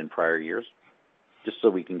than in prior years? Just so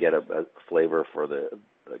we can get a flavor for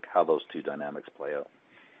how those two dynamics play out.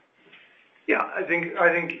 Yeah, I think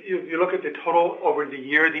if you look at the total over the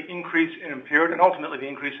year, the increase in impaired and ultimately the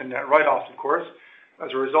increase in net write-offs, of course,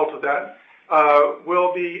 as a result of that,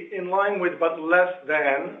 will be in line with but less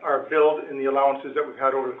than our build in the allowances that we've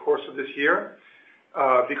had over the course of this year,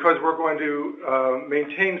 because we're going to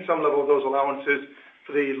maintain some level of those allowances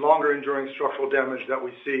for the longer enduring structural damage that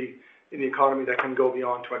we see in the economy that can go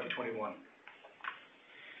beyond 2021.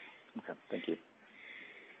 Okay, thank you.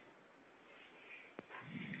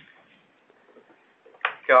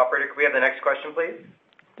 Okay, operator, can we have the next question, please?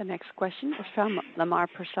 The next question is from Lamar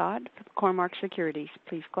Prasad from Cormark Securities.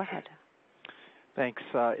 Please go ahead. Thanks.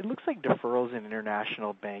 It looks like deferrals in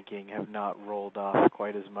international banking have not rolled off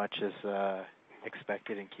quite as much as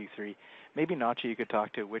expected in Q3. Maybe, Nacho, you could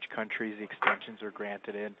talk to which countries the extensions are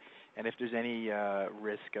granted in, and if there's any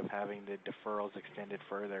risk of having the deferrals extended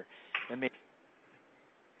further. And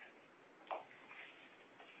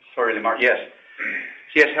Sorry, Lamar. Yes,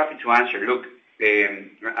 happy to answer. Look,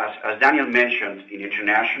 as Daniel mentioned, in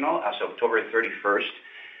international, as of October 31st,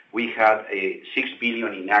 we had 6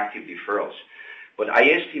 billion in active deferrals. But I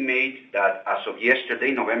estimate that as of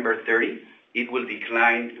yesterday, November 30, it will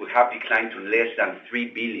have declined to less than 3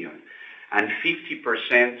 billion. And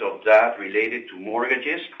 50% of that related to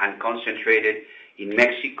mortgages and concentrated in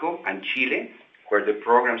Mexico and Chile, where the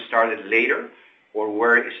program started later or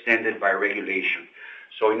were extended by regulation.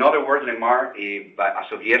 So in other words, Lamar,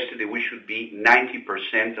 as of yesterday, we should be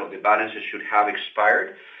 90% of the balances should have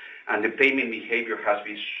expired, and the payment behavior has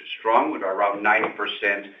been strong with around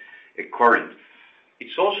 90% current.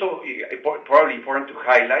 It's also probably important to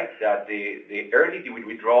highlight that the early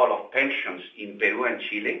withdrawal of pensions in Peru and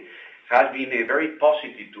Chile has been very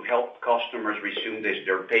positive to help customers resume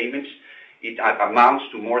their payments. It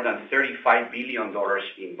amounts to more than $35 billion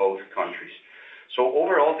in both countries. So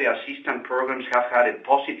overall, the assistance programs have had a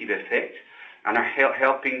positive effect, and are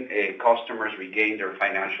helping customers regain their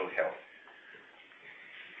financial health.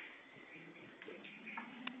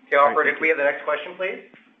 Okay, operator, can we have the next question, please?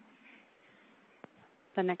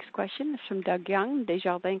 The next question is from Doug Young,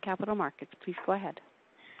 Desjardins Capital Markets. Please go ahead.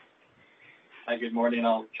 Hi, good morning.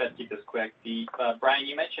 I'll try to keep this quick. Brian,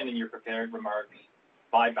 you mentioned in your prepared remarks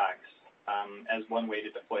buybacks as one way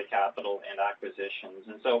to deploy capital and acquisitions.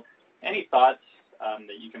 And so any thoughts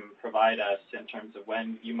that you can provide us in terms of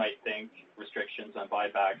when you might think restrictions on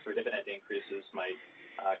buybacks or dividend increases might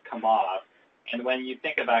come off? And when you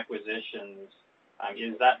think of acquisitions,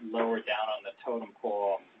 is that lower down on the totem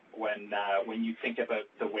pole when you think about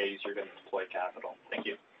the ways you're going to deploy capital? Thank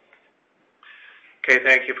you. Okay,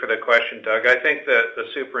 thank you for the question, Doug. I think that the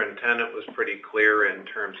superintendent was pretty clear in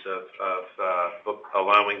terms of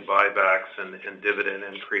allowing buybacks and dividend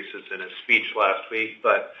increases in his speech last week.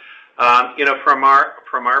 But from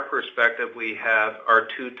our perspective, we have our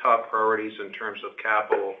two top priorities in terms of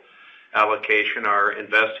capital allocation are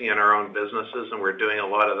investing in our own businesses, and we're doing a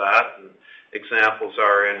lot of that. And examples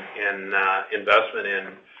are in investment in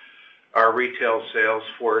our retail sales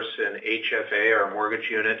force in HFA, our mortgage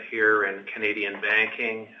unit here in Canadian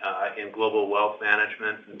banking, in global wealth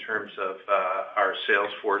management in terms of our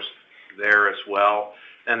sales force there as well.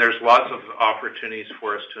 And there's lots of opportunities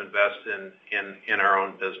for us to invest in our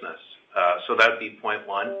own business. So that would be point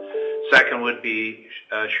one. Second would be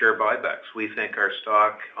share buybacks. We think our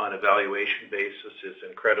stock on a valuation basis is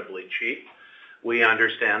incredibly cheap. We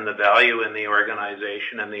understand the value in the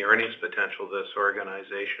organization and the earnings potential of this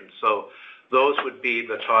organization. So those would be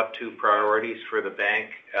the top two priorities for the bank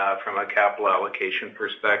from a capital allocation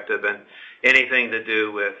perspective. And anything to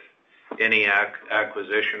do with any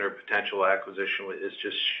acquisition or potential acquisition is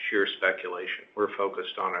just sheer speculation. We're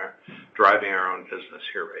focused on driving our own business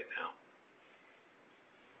here right now.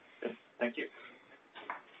 Okay, thank you.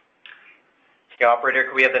 Okay, operator,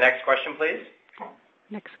 can we have the next question, please?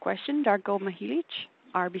 Next question, Darko Mihelic,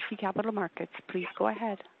 RBC Capital Markets. Please go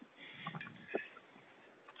ahead.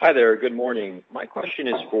 Hi there. Good morning. My question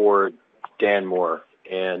is for Dan Moore.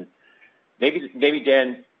 And maybe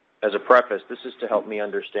Dan, as a preface, this is to help me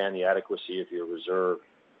understand the adequacy of your reserve.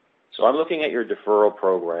 So I'm looking at your deferral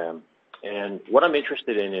program, and what I'm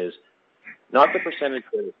interested in is not the percentage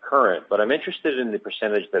that is current, but I'm interested in the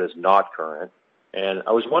percentage that is not current. And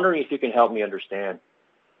I was wondering if you can help me understand,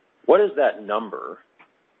 what is that number?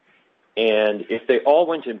 And if they all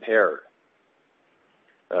went impaired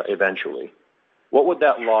eventually, what would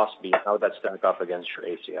that loss be? How would that stack up against your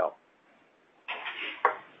ACL?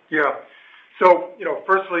 Yeah. So,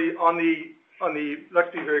 firstly,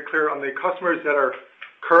 let's be very clear, on the customers that are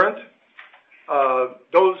current,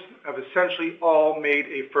 those have essentially all made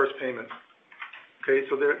a first payment. Okay,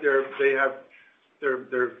 so they're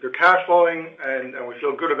cash flowing, and we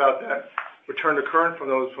feel good about that return to current from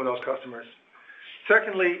those customers.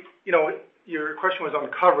 Secondly, your question was on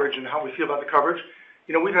coverage and how we feel about the coverage.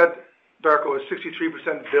 We've had, Darko, a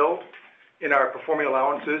 63% build in our performing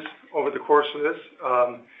allowances over the course of this.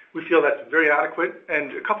 We feel that's very adequate.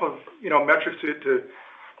 And a couple of metrics to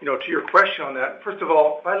your question on that. First of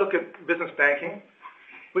all, if I look at business banking,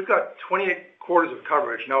 we've got 28 quarters of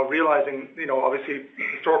coverage. Now, realizing obviously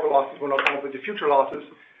historical losses will not come up with the future losses,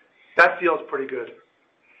 that feels pretty good.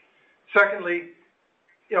 Secondly,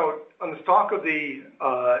 on the stock of the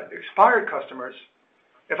expired customers,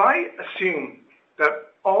 if I assume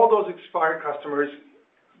that all those expired customers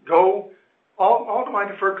go, all of my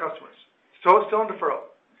deferred customers, so still in deferral,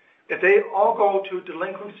 if they all go to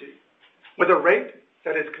delinquency with a rate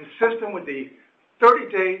that is consistent with the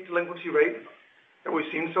 30-day delinquency rate that we've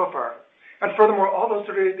seen so far, and furthermore, all those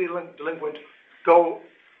 30-day delinquent go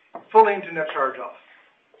fully into net charge-off.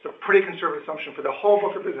 It's a pretty conservative assumption for the whole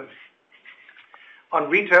book of business. On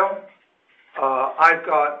retail, I've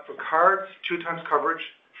got for cards 2 times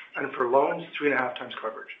coverage, and for loans 3.5 times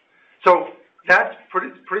coverage. So that's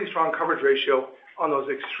pretty strong coverage ratio on those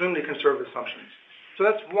extremely conservative assumptions. So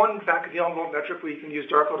that's one back of the envelope metric we can use,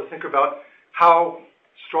 Darko, to think about how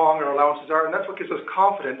strong our allowances are, and that's what gives us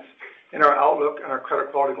confidence in our outlook and our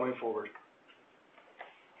credit quality going forward.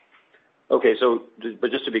 Okay, so but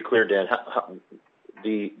just to be clear, Dan,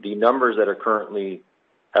 the numbers that are currently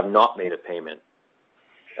have not made a payment,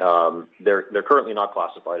 they're currently not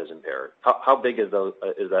classified as impaired. How big is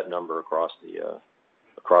that number across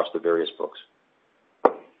the various books?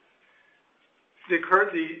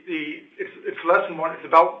 It's less than one. It's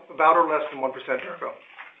about or less than 1%, Darko,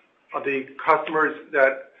 of the customers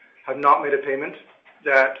that have not made a payment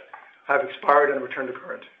that have expired and returned to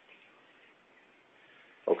current.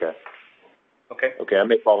 Okay. Okay. Okay. I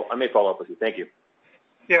may follow up with you. Thank you.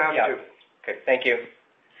 Yeah, happy to. Okay. Thank you.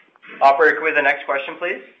 Operator, can we have the next question,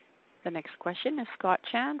 please? The next question is Scott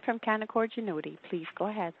Chan from Canaccord Genuity. Please go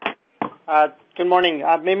ahead. Good morning.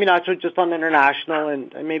 Maybe not just on international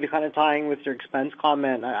and maybe kind of tying with your expense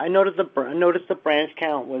comment. I noticed the branch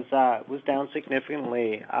count was down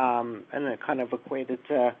significantly, and it kind of equated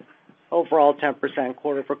to overall 10%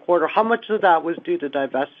 quarter for quarter. How much of that was due to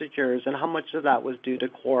divestitures, and how much of that was due to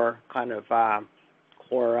core from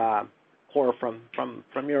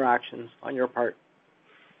your actions on your part?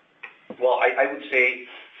 Well, I would say,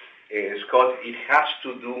 Scott, it has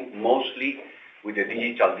to do mostly with the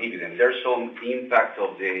digital dividend. There's some impact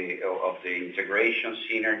of the integration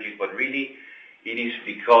synergy, but really it is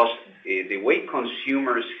because the way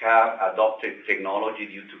consumers have adopted technology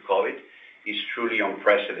due to COVID is truly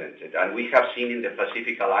unprecedented. And we have seen in the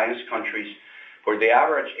Pacific Alliance countries where the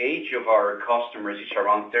average age of our customers is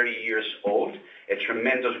around 30 years old, a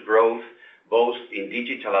tremendous growth both in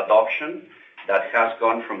digital adoption that has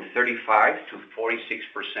gone from 35 to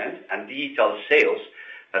 46%, and digital sales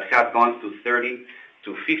that have gone to 30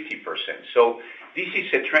 to 50%. So this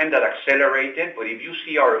is a trend that accelerated, but if you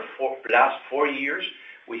see our last 4 years,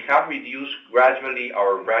 we have reduced gradually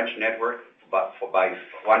our branch network by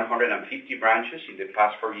 150 branches in the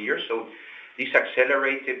past 4 years. So this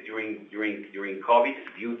accelerated during COVID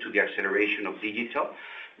due to the acceleration of digital.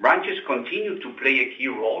 Branches continue to play a key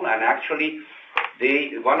role, and actually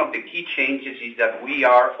one of the key changes is that we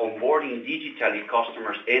are onboarding digitally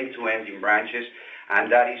customers end-to-end in branches,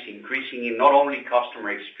 and that is increasing in not only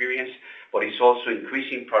customer experience, but it's also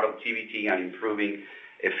increasing productivity and improving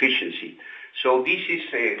efficiency. So this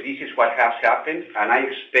is what has happened, and I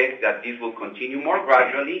expect that this will continue more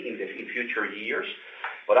gradually in future years.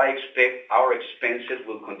 But I expect our expenses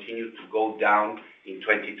will continue to go down in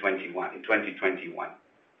 2021.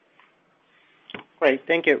 Great,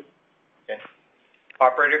 thank you. Okay.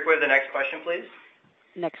 Operator, can we have the next question, please?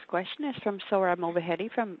 Next question is from Sohrab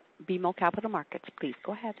Movahedi from BMO Capital Markets. Please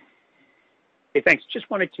go ahead. Hey, thanks. Just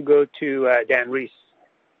wanted to go to Dan Rees.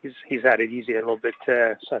 He's had it easy a little bit,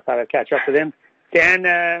 so I thought I'd catch up with him.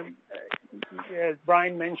 Dan,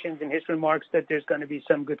 Brian mentioned in his remarks that there's going to be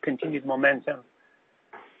some good continued momentum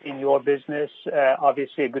in your business.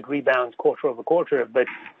 Obviously, a good rebound quarter over quarter, but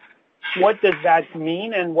what does that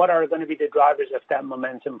mean, and what are going to be the drivers of that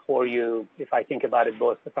momentum for you, if I think about it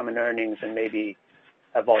both from an earnings and maybe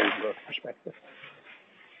a volume growth perspective?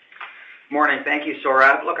 Morning. Thank you,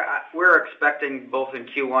 Sohrab. Look, we're expecting both in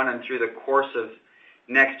Q1 and through the course of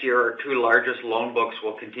next year, our two largest loan books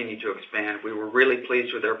will continue to expand. We were really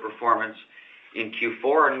pleased with their performance in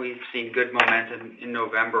Q4, and we've seen good momentum in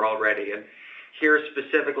November already. And here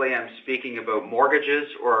specifically, I'm speaking about mortgages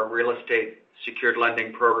or our real estate secured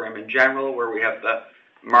lending program in general, where we have the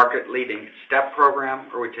market-leading STEP program,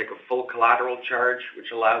 where we take a full collateral charge,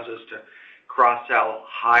 which allows us to cross-sell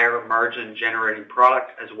higher margin-generating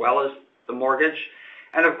product as well as the mortgage.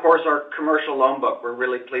 And, of course, our commercial loan book, we're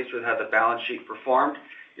really pleased with how the balance sheet performed.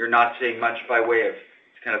 You're not seeing much by way of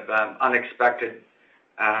kind of unexpected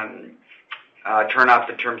turn-up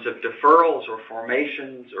in terms of deferrals or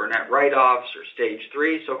formations or net write-offs or stage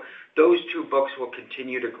 3. So those two books will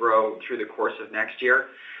continue to grow through the course of next year.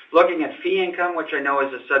 Looking at fee income, which I know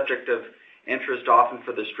is a subject of interest often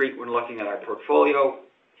for the street when looking at our portfolio,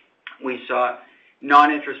 we saw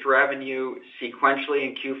non-interest revenue sequentially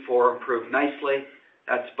in Q4 improve nicely.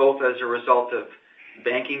 That's both as a result of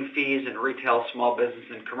banking fees and retail, small business,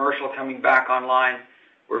 and commercial coming back online.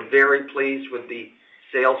 We're very pleased with the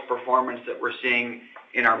sales performance that we're seeing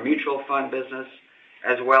in our mutual fund business,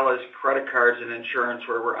 as well as credit cards and insurance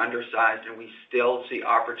where we're undersized, and we still see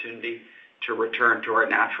opportunity to return to our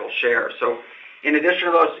natural share. So in addition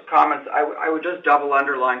to those comments, I would just double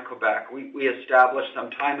underline Quebec. We established some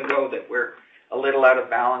time ago that we're a little out of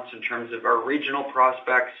balance in terms of our regional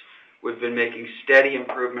prospects. We've been making steady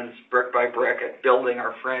improvements brick by brick at building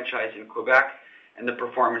our franchise in Quebec, and the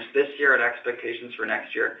performance this year and expectations for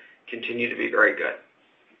next year continue to be very good.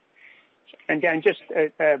 And Dan, just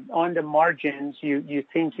on the margins, you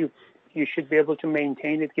think you should be able to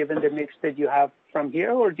maintain it given the mix that you have from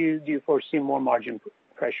here, or do you foresee more margin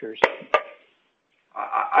pressures?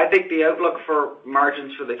 I think the outlook for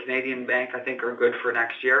margins for the Canadian bank, I think, are good for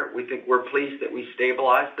next year. We think we're pleased that we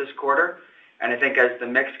stabilized this quarter, and I think as the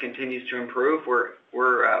mix continues to improve,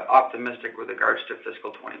 we're optimistic with regards to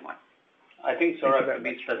fiscal 21. I think, Sohrab, to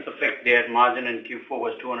be specific, their margin in Q4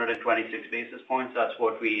 was 226 basis points. That's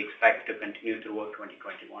what we expect to continue throughout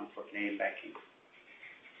 2021 for Canadian banking.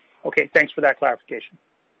 Okay, thanks for that clarification.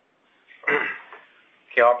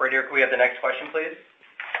 Okay, operator, can we have the next question, please?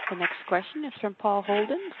 The next question is from Paul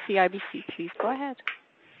Holden, CIBC. Please go ahead.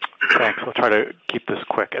 Thanks. We'll try to keep this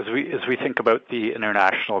quick. As we think about the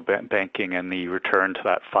international banking and the return to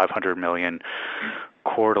that 500 million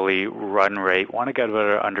quarterly run rate, want to get a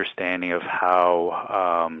better understanding of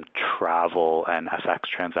how travel and FX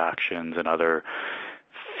transactions and other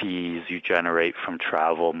fees you generate from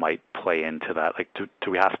travel might play into that. Like,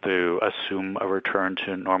 do we have to assume a return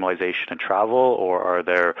to normalization in travel, or are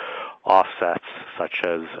there offsets such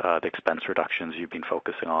as the expense reductions you've been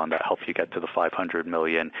focusing on that help you get to the 500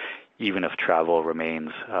 million, even if travel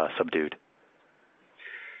remains subdued?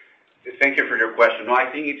 Thank you for your question. No,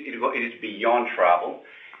 I think it is beyond travel.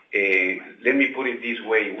 Let me put it this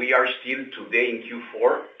way. We are still today in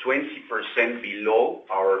Q4 20% below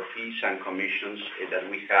our fees and commissions that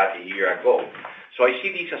we had a year ago. So I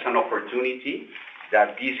see this as an opportunity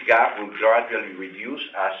that this gap will gradually reduce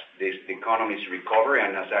as the economies recover.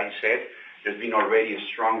 And as I said, there's been already a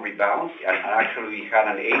strong rebound. And actually, we had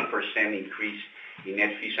an 8% increase in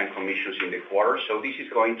net fees and commissions in the quarter. So this is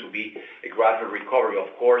going to be a gradual recovery.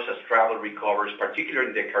 Of course, as travel recovers, particularly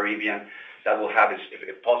in the Caribbean, that will have a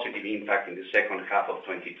positive impact in the second half of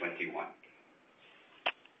 2021.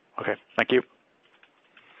 Okay, thank you.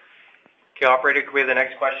 Okay, operator, could we have the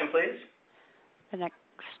next question, please? The next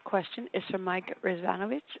question is from Mike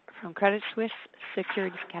Rizvanovic from Credit Suisse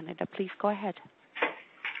Securities Canada. Please go ahead.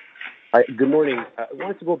 Hi, good morning. I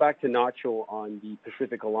wanted to go back to Nacho on the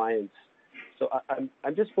Pacific Alliance. So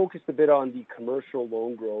I'm just focused a bit on the commercial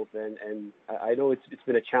loan growth, and I know it's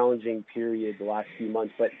been a challenging period the last few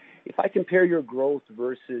months, but if I compare your growth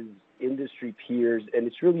versus industry peers, and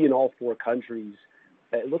it's really in all four countries,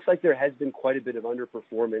 it looks like there has been quite a bit of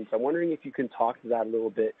underperformance. I'm wondering if you can talk to that a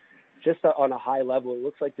little bit. Just on a high level, it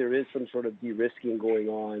looks like there is some sort of de-risking going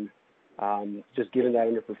on, just given that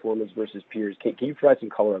underperformance versus peers. Can you provide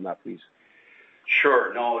some color on that, please?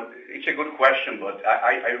 Sure. No, it's a good question, but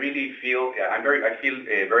I really feel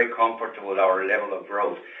very comfortable with our level of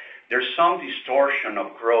growth. There's some distortion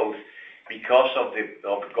of growth because of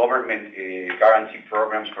government guarantee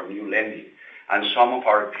programs for new lending, and some of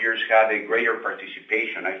our peers have a greater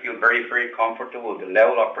participation. I feel very, very comfortable with the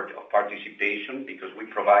level of participation because we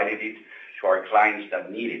provided it to our clients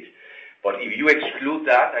that need it. But if you exclude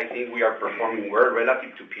that, I think we are performing well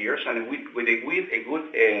relative to peers, and with a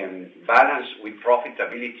good balance with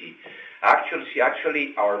profitability.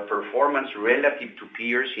 Actually, our performance relative to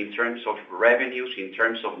peers in terms of revenues, in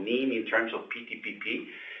terms of NIM, in terms of PTPP,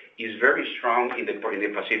 is very strong in the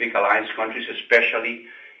Pacific Alliance countries, especially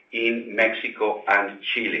in Mexico and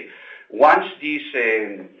Chile. Once this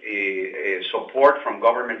support from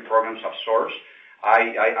government programs absorbs,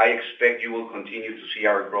 I expect you will continue to see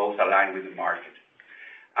our growth align with the market.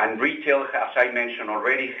 And retail, as I mentioned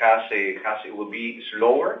already, it will be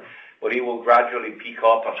slower, but it will gradually pick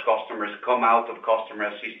up as customers come out of customer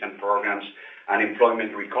assistance programs and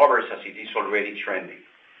employment recovers as it is already trending.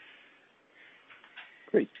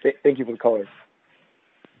 Great. Thank you for the color.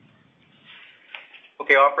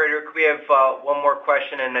 Okay, operator, could we have one more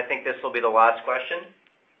question, and I think this will be the last question.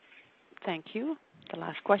 Thank you. The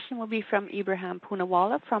last question will be from Ebrahim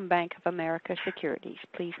Poonawala from Bank of America Securities.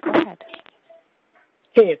 Please go ahead.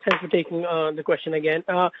 Hey, thanks for taking the question again.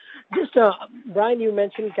 Brian, you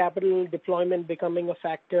mentioned capital deployment becoming a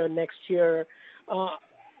factor next year. I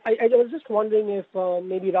was just wondering if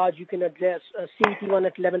maybe, Raj, you can address CET1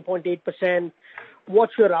 at 11.8%.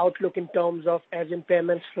 What's your outlook in terms of as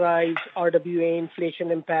impairments rise, RWA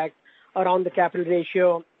inflation impact around the capital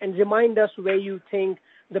ratio? And remind us where you think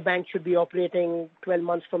the bank should be operating 12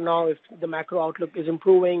 months from now if the macro outlook is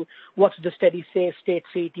improving. What's the steady state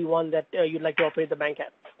CET1 that you'd like to operate the bank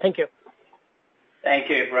at? Thank you. Thank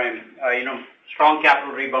you, Ibrahim. Strong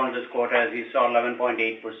capital rebound this quarter, as you saw,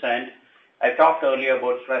 11.8%. I talked earlier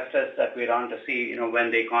about stress tests that we run to see,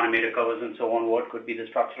 when the economy recovers and so on, what could be the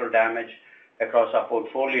structural damage across our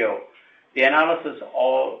portfolio. The analysis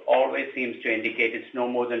always seems to indicate it's no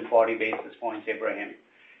more than 40 basis points, Ibrahim.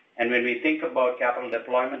 And when we think about capital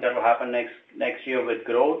deployment, that will happen next year with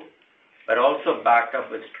growth, but also backed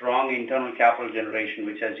up with strong internal capital generation,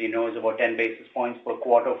 which, as you know, is about 10 basis points per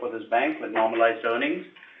quarter for this bank with normalized earnings.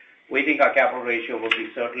 We think our capital ratio will be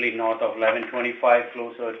certainly north of 11.25,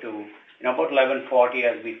 closer to about 11.40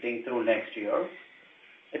 as we think through next year.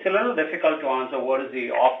 It's a little difficult to answer what is the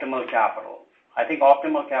optimal capital. I think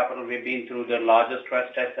optimal capital, we've been through the largest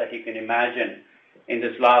stress test that you can imagine in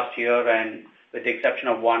this last year, and with the exception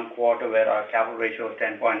of one quarter where our capital ratio is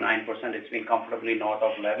 10.9%, it's been comfortably north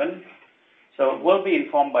of 11. So we'll be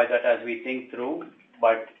informed by that as we think through,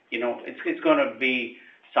 but it's going to be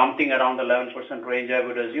something around the 11% range, I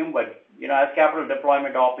would assume. But as capital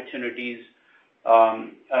deployment opportunities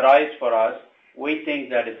arise for us, we think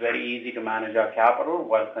that it's very easy to manage our capital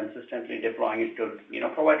while consistently deploying it to,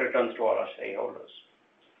 provide returns to all our stakeholders.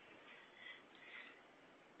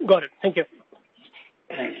 Got it. Thank you.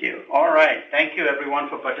 Thank you. All right. Thank you, everyone,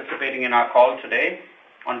 for participating in our call today.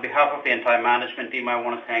 On behalf of the entire management team, I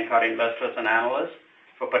want to thank our investors and analysts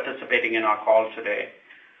for participating in our call today.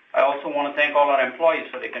 I also want to thank all our employees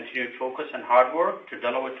for their continued focus and hard work to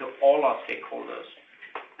deliver to all our stakeholders,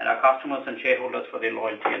 and our customers and shareholders for their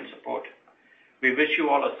loyalty and support. We wish you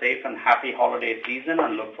all a safe and happy holiday season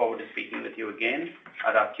and look forward to speaking with you again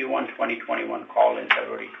at our Q1 2021 call in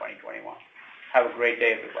February 2021. Have a great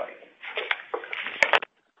day, everybody.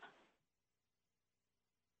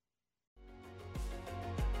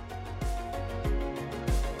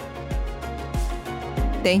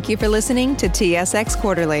 Thank you for listening to TSX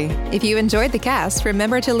Quarterly. If you enjoyed the cast,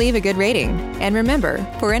 remember to leave a good rating. And remember,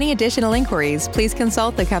 for any additional inquiries, please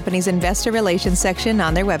consult the company's investor relations section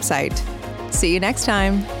on their website. See you next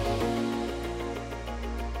time.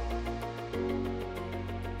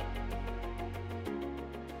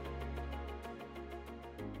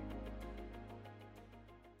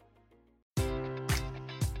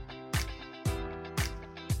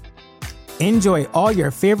 Enjoy all your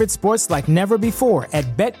favorite sports like never before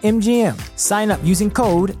at BetMGM. Sign up using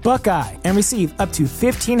code Buckeye and receive up to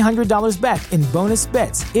 $1,500 back in bonus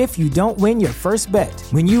bets if you don't win your first bet.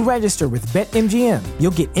 When you register with BetMGM,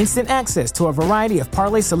 you'll get instant access to a variety of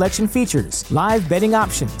parlay selection features, live betting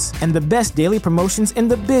options, and the best daily promotions in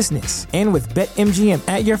the business. And with BetMGM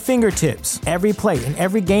at your fingertips, every play and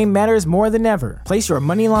every game matters more than ever. Place your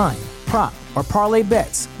money line, prop, or parlay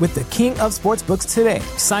bets with the king of sportsbooks today.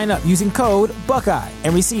 Sign up using code Buckeye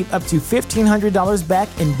and receive up to $1,500 back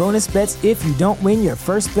in bonus bets if you don't win your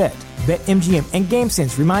first bet. BetMGM and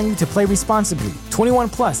GameSense remind you to play responsibly. 21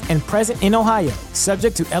 plus and present in Ohio,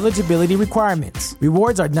 subject to eligibility requirements.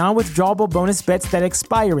 Rewards are non-withdrawable bonus bets that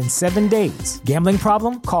expire in 7 days. Gambling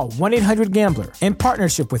problem? Call 1-800-GAMBLER. In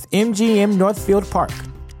partnership with MGM Northfield Park.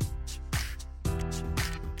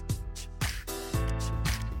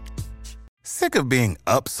 Sick of being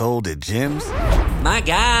upsold at gyms? My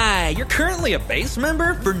guy, you're currently a base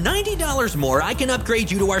member? For $90 more, I can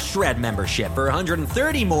upgrade you to our Shred membership. For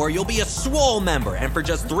 $130 more, you'll be a Swole member. And for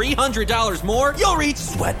just $300 more, you'll reach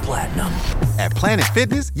Sweat Platinum. At Planet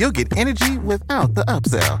Fitness, you'll get energy without the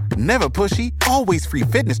upsell. Never pushy, always free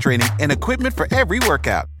fitness training and equipment for every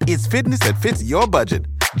workout. It's fitness that fits your budget.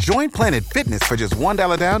 Join Planet Fitness for just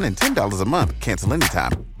 $1 down and $10 a month. Cancel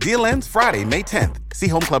anytime. Deal ends Friday, May 10th. See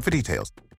Home Club for details.